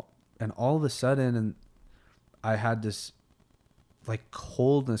Adderall, and all of a sudden, and I had this like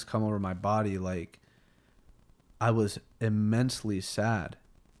coldness come over my body. Like, I was immensely sad,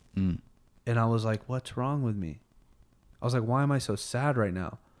 and I was like, "What's wrong with me?" I was like, "Why am I so sad right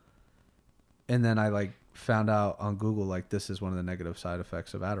now?" And then I like found out on Google, like, this is one of the negative side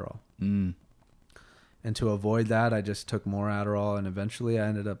effects of Adderall. And to avoid that, I just took more Adderall, and eventually I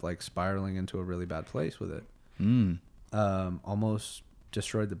ended up like spiraling into a really bad place with it. Almost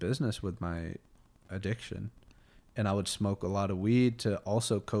destroyed the business with my addiction. And I would smoke a lot of weed to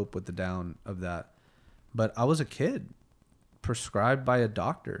also cope with the down of that. But I was a kid prescribed by a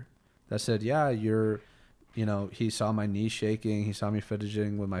doctor that said, yeah, he saw my knee shaking. He saw me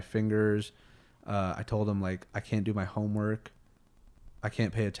fidgeting with my fingers. I told him, like, I can't do my homework. I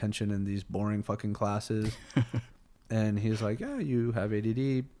can't pay attention in these boring fucking classes. And he was like, yeah, you have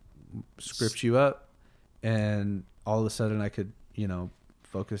ADD, script you up. And all of a sudden I could,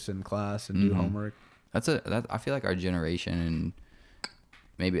 focus in class and do homework. I feel like our generation, and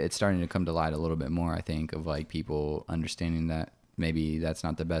maybe it's starting to come to light a little bit more, I think, of like people understanding that maybe that's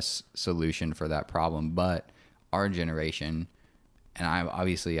not the best solution for that problem. But our generation, and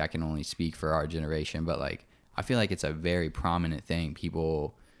I can only speak for our generation, but like I feel like it's a very prominent thing.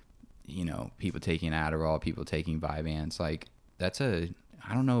 People taking Adderall, people taking Vyvanse, like I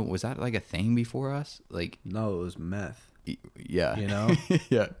don't know, was that like a thing before us? Like, no, it was meth. Yeah.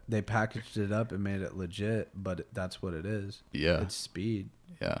 Yeah. They packaged it up and made it legit, but that's what it is. Yeah. It's speed.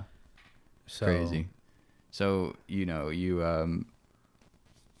 Yeah. So crazy. So, yeah,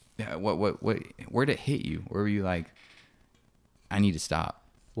 where did it hit you? Where were you like, I need to stop?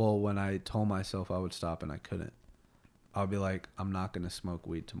 Well, when I told myself I would stop and I couldn't, I'll be like, I'm not going to smoke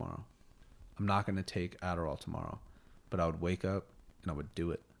weed tomorrow. I'm not going to take Adderall tomorrow. But I would wake up and I would do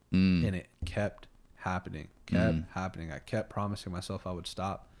it. And it kept happening. I kept promising myself I would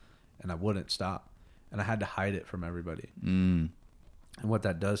stop, and I wouldn't stop. And I had to hide it from everybody. And what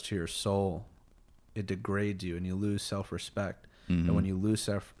that does to your soul, it degrades you and you lose self-respect. And when you lose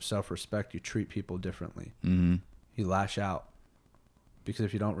self-respect, you treat people differently. You lash out. Because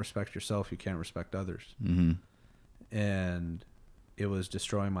if you don't respect yourself, you can't respect others. And it was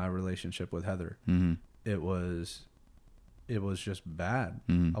destroying my relationship with Heather. It was just bad.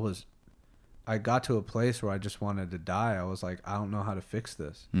 I got to a place where I just wanted to die. I was like, I don't know how to fix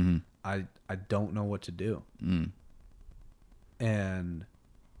this. I don't know what to do. And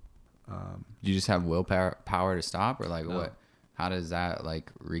you just have willpower to stop, or like no. What? How does that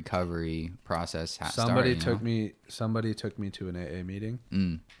like recovery process Somebody took me to an AA meeting.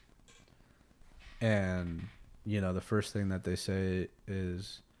 And the first thing that they say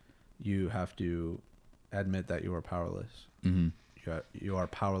is you have to admit that you are powerless. You are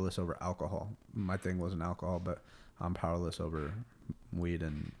powerless over alcohol. My thing wasn't alcohol, but I'm powerless over weed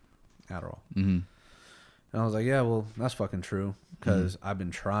and Adderall. And I was like, yeah, well, that's fucking true. Because I've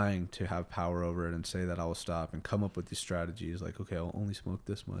been trying to have power over it and say that I will stop and come up with these strategies. Like, okay, I'll only smoke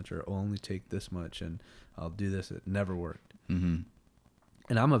this much, or I'll only take this much, and I'll do this. It never worked. And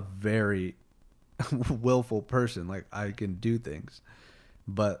I'm a very willful person. Like, I can do things.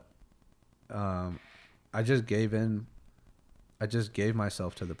 But I just gave in. I just gave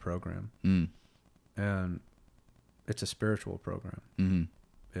myself to the program. And it's a spiritual program.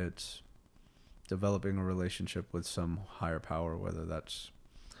 It's developing a relationship with some higher power, whether that's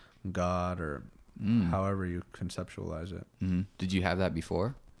God or however you conceptualize it. Did you have that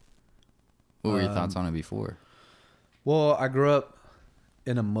before? What were your thoughts on it before? Well, I grew up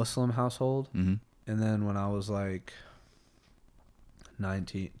in a Muslim household. And then when I was like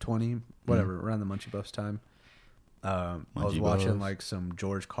 19, 20, whatever, around the Munchie Buffs time, I was watching like some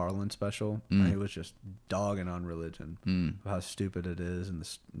George Carlin special. And he was just dogging on religion, how stupid it is, and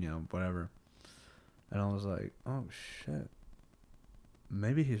this, whatever. And I was like, oh shit,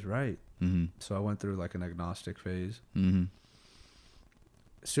 maybe he's right. So I went through like an agnostic phase,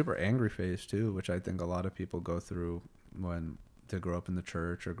 super angry phase too, which I think a lot of people go through when they grow up in the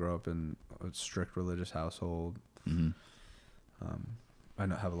church or grow up in a strict religious household. I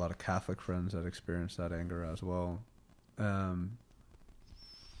have a lot of Catholic friends that experience that anger as well.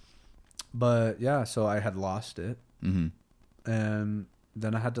 But yeah, so I had lost it. And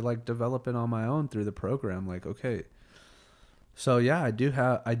then I had to like develop it on my own through the program. Like, okay, so yeah, I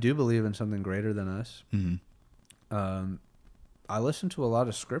do believe in something greater than us. I listened to a lot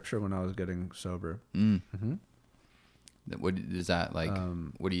of scripture when I was getting sober. What does that like?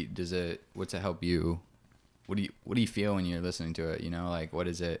 What's it help you? What do you feel when you're listening to it? You know, like what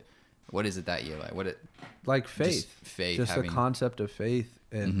is it that you like? Like faith, just having, the concept of faith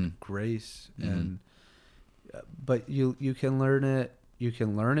and mm-hmm. grace, Mm-hmm. and but you can learn it. You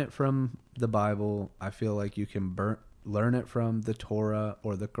can learn it from the Bible. I feel like you can learn it from the Torah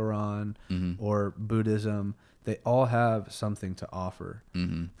or the Quran mm-hmm. or Buddhism. They all have something to offer.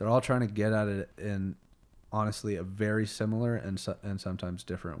 Mm-hmm. They're all trying to get at it in, honestly, a very similar and sometimes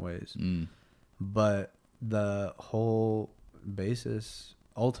different ways. Mm. But the whole basis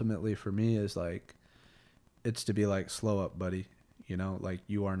ultimately for me is like, it's to be like, slow up, buddy. You know, like,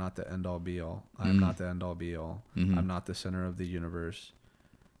 you are not the end all be all. I'm not the end all be all. Mm-hmm. I'm not the center of the universe.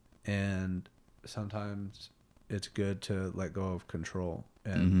 And sometimes it's good to let go of control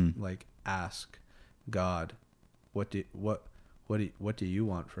and mm-hmm. like ask God, what do you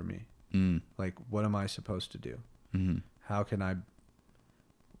want from me? Mm. Like, what am I supposed to do? Mm-hmm. How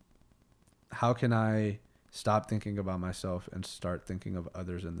can I stop thinking about myself and start thinking of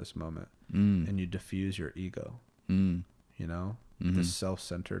others in this moment? Mm. And you diffuse your ego, you know, mm-hmm. the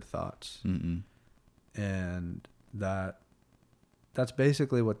self-centered thoughts. Mm-hmm. And that's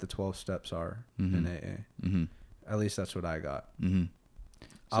basically what the 12 steps are mm-hmm. in AA. Mm-hmm. At least that's what I got. Mm-hmm. So,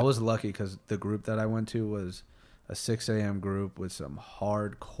 I was lucky because the group that I went to was a 6 a.m. group with some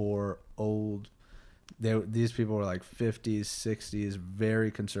hardcore old. These people were like 50s, 60s,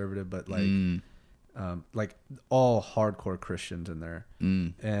 very conservative, but like all hardcore Christians in there.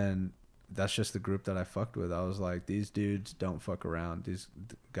 And that's just the group that I fucked with. I was like, these dudes don't fuck around. These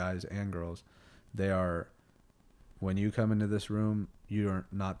guys and girls, they are. When you come into this room, you're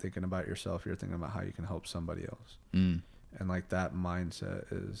not thinking about yourself. You're thinking about how you can help somebody else. And like that mindset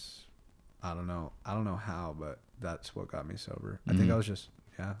is, I don't know how, but that's what got me sober. I think I was just,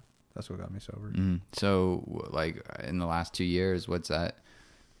 that's what got me sober. So like in the last 2 years, what's that?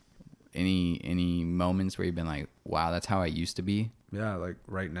 Any moments where you've been like, wow, that's how I used to be? Yeah. Like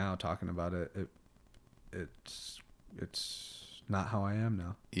right now talking about it, it's not how I am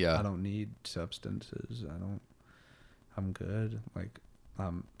now. Yeah. I don't need substances. I'm good. Like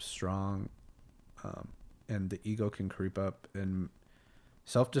I'm strong. And the ego can creep up, and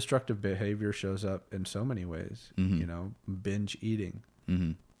self-destructive behavior shows up in so many ways. Mm-hmm. You know, binge eating,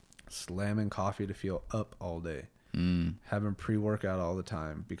 slamming coffee to feel up all day, having pre-workout all the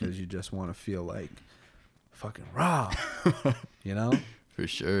time because you just want to feel like fucking raw, you know? For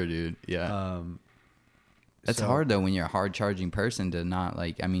sure, dude. Yeah. That's hard though when you're a hard charging person to not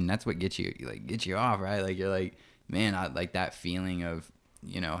like, I mean, that's what gets you off, right? Like you're like, man, I like that feeling of,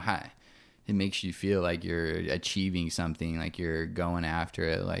 you know, it makes you feel like you're achieving something, like you're going after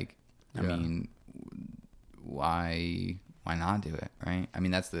it. Like, I mean, why not do it, right? I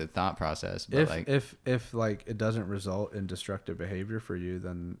mean, that's the thought process. But if like it doesn't result in destructive behavior for you,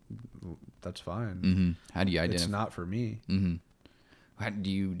 then that's fine. Mm-hmm. How do you identify? It's not for me. Mm-hmm. How do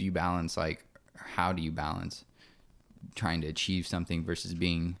you balance, like, how do you balance trying to achieve something versus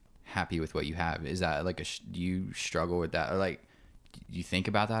being happy with what you have? Is that like do you struggle with that, or like, do you think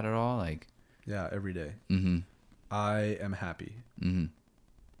about that at all? Like, yeah, every day. Mm-hmm. I am happy. Mm-hmm.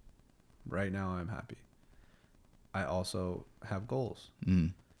 Right now, I'm happy. I also have goals. Mm-hmm.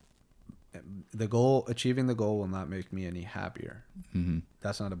 Achieving the goal will not make me any happier. Mm-hmm.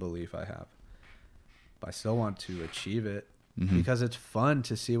 That's not a belief I have. But I still want to achieve it mm-hmm. because it's fun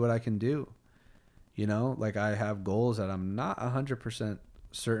to see what I can do. You know, like I have goals that I'm not 100%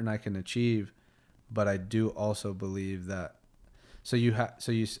 certain I can achieve, but I do also believe that.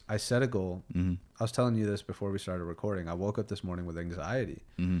 I set a goal. Mm-hmm. I was telling you this before we started recording. I woke up this morning with anxiety.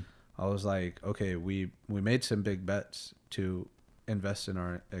 Mm-hmm. I was like, okay, we made some big bets to invest in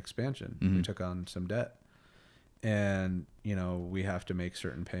our expansion. Mm-hmm. We took on some debt, and you know, we have to make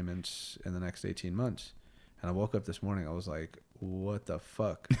certain payments in the next 18 months. And I woke up this morning, I was like, what the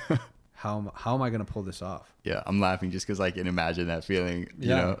fuck? How am I going to pull this off? Yeah, I'm laughing just because I can imagine that feeling. You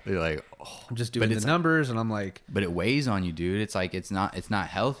know, you're like, oh. I'm just doing the numbers, and I'm like, but it weighs on you, dude. It's like it's not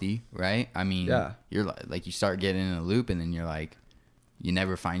healthy, right? I mean, you're like you start getting in a loop, and then you're like, you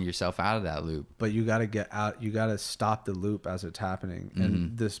never find yourself out of that loop. But you got to get out. You got to stop the loop as it's happening. Mm-hmm.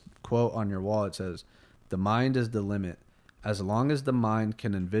 And this quote on your wall, it says, "The mind is the limit. As long as the mind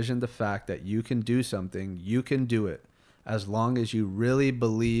can envision the fact that you can do something, you can do it. As long as you really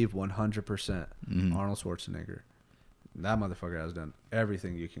believe 100%. Mm-hmm. Arnold Schwarzenegger. That motherfucker has done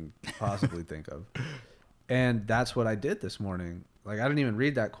everything you can possibly think of. And that's what I did this morning. Like, I didn't even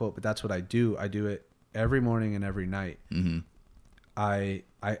read that quote, but that's what I do. I do it every morning and every night. Mm-hmm. I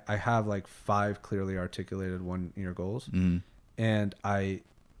have like 5 clearly articulated 1-year goals. Mm-hmm. And I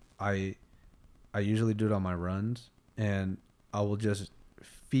usually do it on my runs. and I will just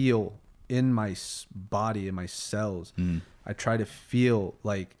feel in my body, in my cells. I try to feel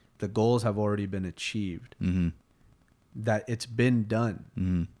like the goals have already been achieved, that it's been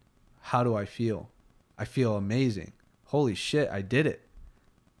done. How do I feel? I feel amazing. Holy shit, I did it.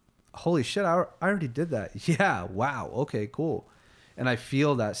 Holy shit, I already did that. Yeah, wow, okay, cool. And I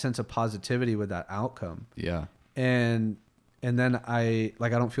feel that sense of positivity with that outcome. Yeah. And then I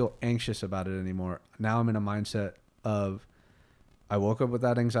don't feel anxious about it anymore. Now I'm in a mindset of, I woke up with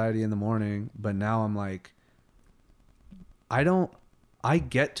that anxiety in the morning, but now I'm like, I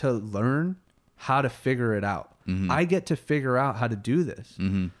get to learn how to figure it out. I get to figure out how to do this.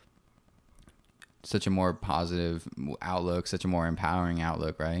 Such a more positive outlook, such a more empowering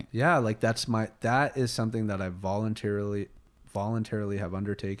outlook, right? Yeah, like that is something that I voluntarily have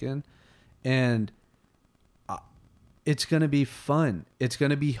undertaken, and it's going to be fun. It's going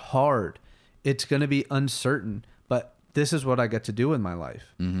to be hard. It's going to be uncertain, but this is what I get to do in my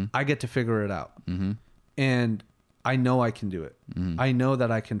life. I get to figure it out. And I know I can do it. I know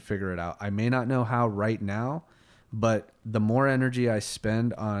that I can figure it out. I may not know how right now, but the more energy I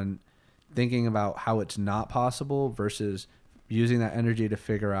spend on thinking about how it's not possible versus using that energy to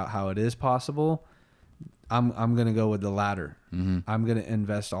figure out how it is possible, I'm going to go with the latter. I'm going to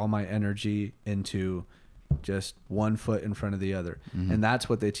invest all my energy into just one foot in front of the other. And that's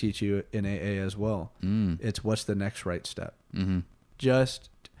what they teach you in AA as well. It's what's the next right step. Just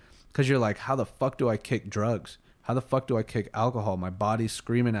because you're like, how the fuck do I kick drugs? How the fuck do I kick alcohol? My body's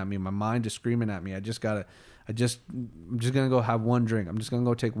screaming at me. My mind is screaming at me. I'm just going to go have one drink. I'm just going to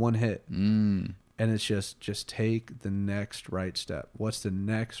go take one hit. And it's just take the next right step. What's the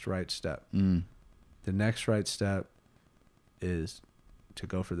next right step? The next right step is to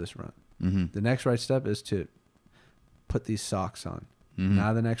go for this run. The next right step is to put these socks on.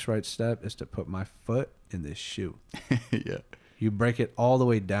 Now the next right step is to put my foot in this shoe. Yeah. You break it all the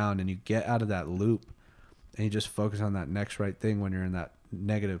way down and you get out of that loop and you just focus on that next right thing when you're in that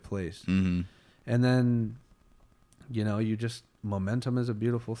negative place. And then, momentum is a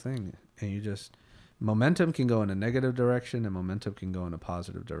beautiful thing. And momentum can go in a negative direction and momentum can go in a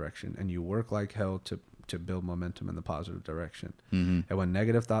positive direction. And you work like hell to build momentum in the positive direction. And when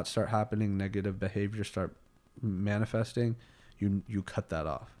negative thoughts start happening, negative behavior start manifesting, you cut that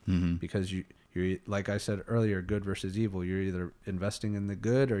off. Because you're, like I said earlier, good versus evil. You're either investing in the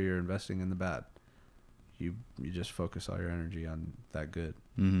good or you're investing in the bad. You just focus all your energy on that good.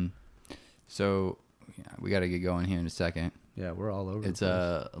 So yeah, we got to get going here in a second. Yeah, we're all over. It's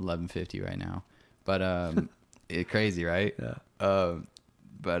 11:50 right now, but it's crazy, right? Yeah.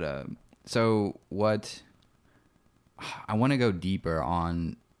 So what? I want to go deeper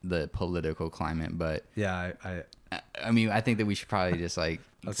on the political climate, but yeah, I mean, I think that we should probably just okay.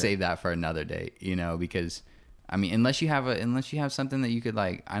 Save that for another day, because I mean, unless you have something that you could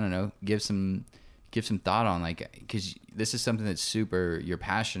I don't know, give some thought on, because this is something that's you're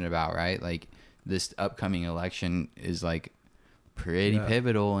passionate about, right? Like this upcoming election is pretty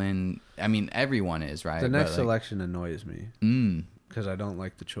pivotal, and I mean, everyone is, right? The next election annoys me because I don't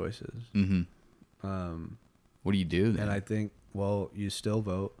like the choices. What do you do then? And I think, you still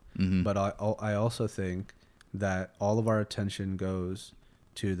vote, but I also think that all of our attention goes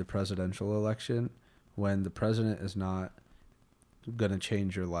to the presidential election when the president is not going to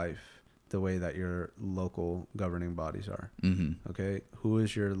change your life the way that your local governing bodies are. Okay? Who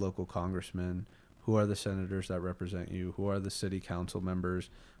is your local congressman? Who are the senators that represent you? Who are the city council members?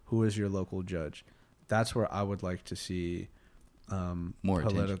 Who is your local judge? That's where I would like to see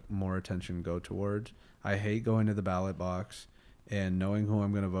more attention go towards. I hate going to the ballot box and knowing who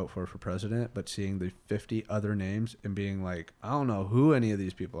I'm going to vote for president, but seeing the 50 other names and being like, I don't know who any of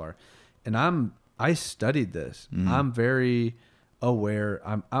these people are. And I studied this. I'm very aware.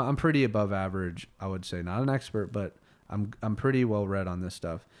 I'm pretty above average, I would say. Not an expert, but I'm pretty well read on this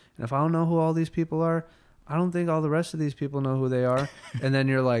stuff. And if I don't know who all these people are, I don't think all the rest of these people know who they are. And then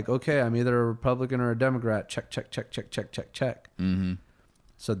you're like, okay, I'm either a Republican or a Democrat. Check, check, check, check, check, check, check.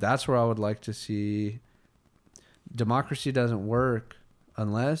 So that's where I would like to see. Democracy doesn't work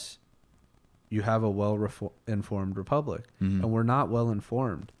unless you have a well-informed republic. And we're not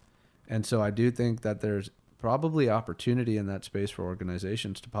well-informed. And so I do think that there's probably opportunity in that space for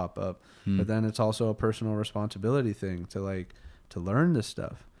organizations to pop up. But then it's also a personal responsibility thing to learn this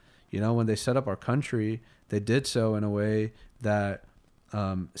stuff. When they set up our country, they did so in a way that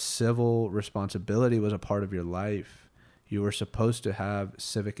civil responsibility was a part of your life. You were supposed to have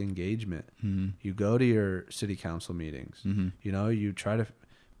civic engagement. You go to your city council meetings. You try to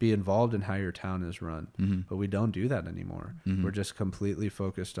be involved in how your town is run. But we don't do that anymore. We're just completely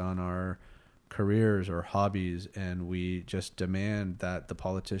focused on our careers or hobbies, and we just demand that the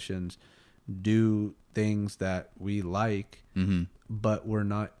politicians do things that we like, mm-hmm. but we're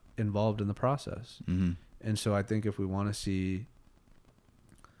not involved in the process. Mm-hmm. And so I think if we want to see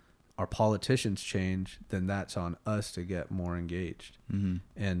our politicians change, then that's on us to get more engaged, mm-hmm.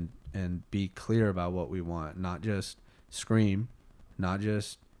 and be clear about what we want, not just scream, not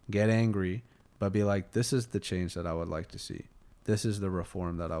just get angry, but be like, this is the change that I would like to see. This is the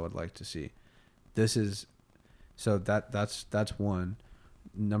reform that I would like to see. This is, so that's one.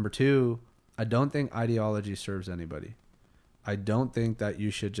 Number two, I don't think ideology serves anybody. I don't think that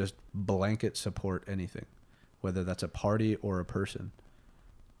you should just blanket support anything, whether that's a party or a person.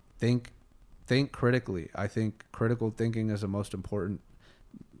 Think critically. I think critical thinking is the most important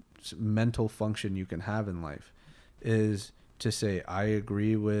mental function you can have in life, is to say, I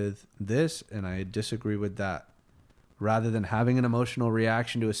agree with this and I disagree with that, rather than having an emotional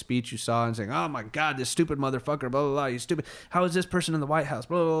reaction to a speech you saw and saying, oh my God, this stupid motherfucker, blah, blah, blah, you stupid. How is this person in the White House?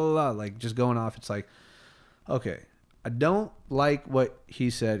 Blah, blah, blah, blah. Like, just going off. It's like, okay, I don't like what he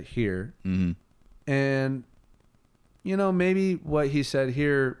said here. Mm-hmm. And, you know, maybe what he said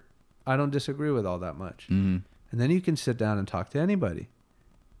here, I don't disagree with all that much. Mm-hmm. And then you can sit down and talk to anybody.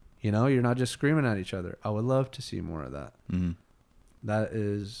 You know, you're not just screaming at each other. I would love to see more of that. Mm-hmm.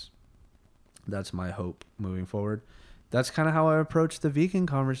 That's my hope moving forward. That's kind of how I approach the vegan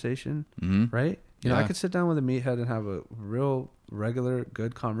conversation, mm-hmm. right? You know, Yeah. I could sit down with a meathead and have a real, regular,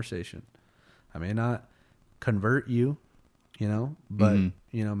 good conversation. I may not convert you, you know, but, mm-hmm.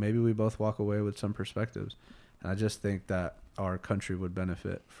 you know, maybe we both walk away with some perspectives. And I just think that our country would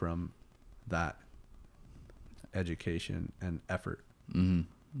benefit from that education and effort. Mm-hmm.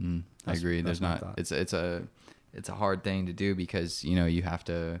 Mm-hmm. I agree. There's not, thought. it's a hard thing to do, because, you know, you have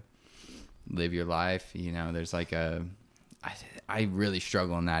to live your life. You know, there's like I really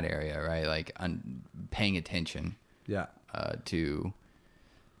struggle in that area, right? Like paying attention Yeah. To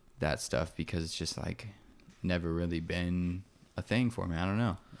that stuff, because it's just like never really been a thing for me. I don't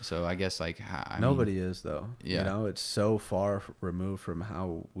know. So I guess like nobody is though. Yeah. You know, it's so far removed from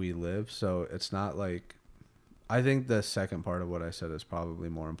how we live. So it's not like, I think the second part of what I said is probably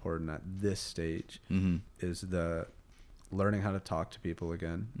more important at this stage, mm-hmm. is the learning how to talk to people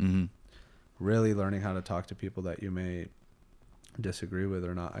again. Mm-hmm. Really learning how to talk to people that you may disagree with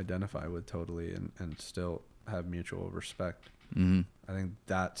or not identify with totally, and still have mutual respect. Mm-hmm. I think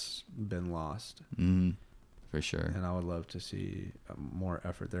that's been lost. Mm-hmm. For sure. And I would love to see more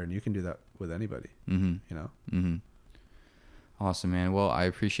effort there. And you can do that with anybody, mm-hmm. you know? Mm-hmm. Awesome, man. Well, I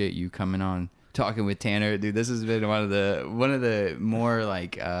appreciate you coming on, talking with Tanner, dude. This has been one of the more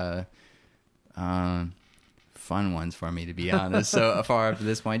like fun ones for me, to be honest. So far up to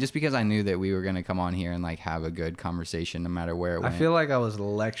this point, just because I knew that we were gonna come on here and like have a good conversation, no matter where it went. I feel like I was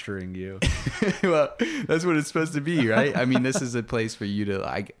lecturing you. Well, that's what it's supposed to be, right? I mean, this is a place for you to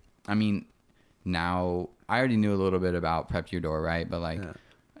like. I mean, now I already knew a little bit about Prep Your Door, right? But like, I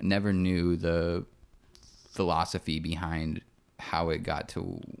never knew the philosophy behind how it got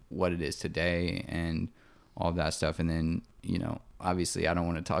to what it is today and all of that stuff. And then, you know, obviously I don't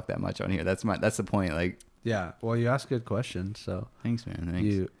want to talk that much on here. That's the point. Like, yeah. Well, you ask good questions. So thanks, man.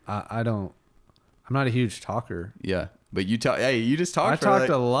 Thanks. I'm not a huge talker. Yeah. But you talk. Hey, you just talked. I talked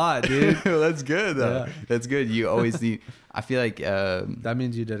a lot, dude. That's good though. Yeah. That's good. You always need. I feel like that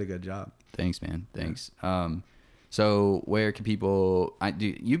means you did a good job. Thanks, man. Thanks. Yeah. So where can people?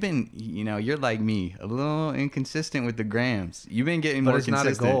 You've been. You know, you're like me, a little inconsistent with the grams. You've been getting more consistent.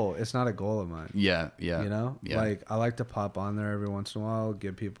 But it's not a goal. It's not a goal of mine. Yeah. Yeah. You know, yeah. Like I like to pop on there every once in a while,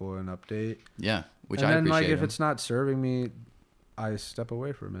 give people an update. Yeah. Which and I then appreciate. Like if it's not serving me, I step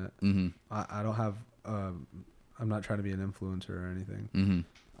away from it. Mm-hmm. I don't have. I'm not trying to be an influencer or anything. Mm-hmm.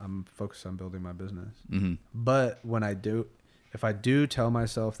 I'm focused on building my business. Mm-hmm. But when I do, if I do tell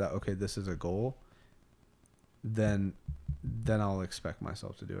myself that, okay, this is a goal, then I'll expect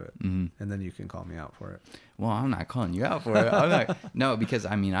myself to do it. Mm-hmm. And then you can call me out for it. Well, I'm not calling you out for it. I'm not, no, because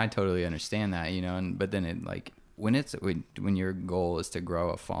I mean, I totally understand that, you know, but then it like, when your goal is to grow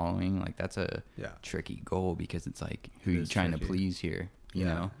a following, like that's a tricky goal, because it's like, who are you trying to please here? You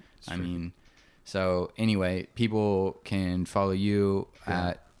know? I mean, so anyway, people can follow you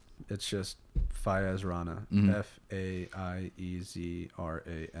at. It's just Faiez Rana. Mm-hmm.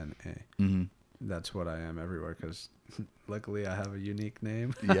 FAIEZRANA. Mm-hmm. That's what I am everywhere, because luckily I have a unique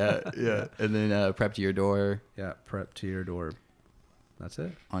name. Yeah. And then Prep to Your Door. Yeah, Prep to Your Door. That's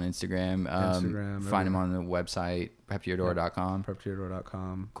it. On Instagram. Find them on the website, preptoyourdoor.com.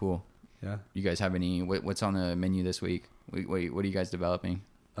 Preptoyourdoor.com. Cool. Yeah. You guys have any, what's on the menu this week? Wait, what are you guys developing?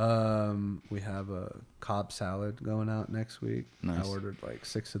 We have a Cobb salad going out next week. Nice. I ordered like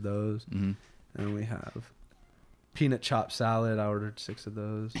 6 of those. Mm-hmm. And we have peanut chopped salad. I ordered 6 of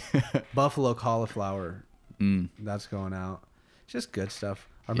those. Buffalo cauliflower. That's going out. It's just good stuff.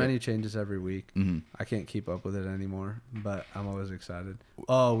 Our menu changes every week. I can't keep up with it anymore, but I'm always excited.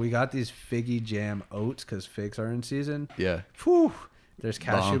 Oh, we got these figgy jam oats because figs are in season. Yeah. Whew. There's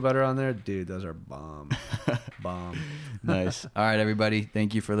cashew butter on there. Dude, those are bomb. Bomb. Nice. All right, everybody.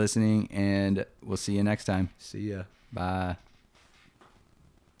 Thank you for listening, and we'll see you next time. See ya. Bye.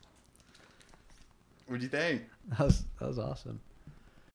 What'd you think? That was awesome.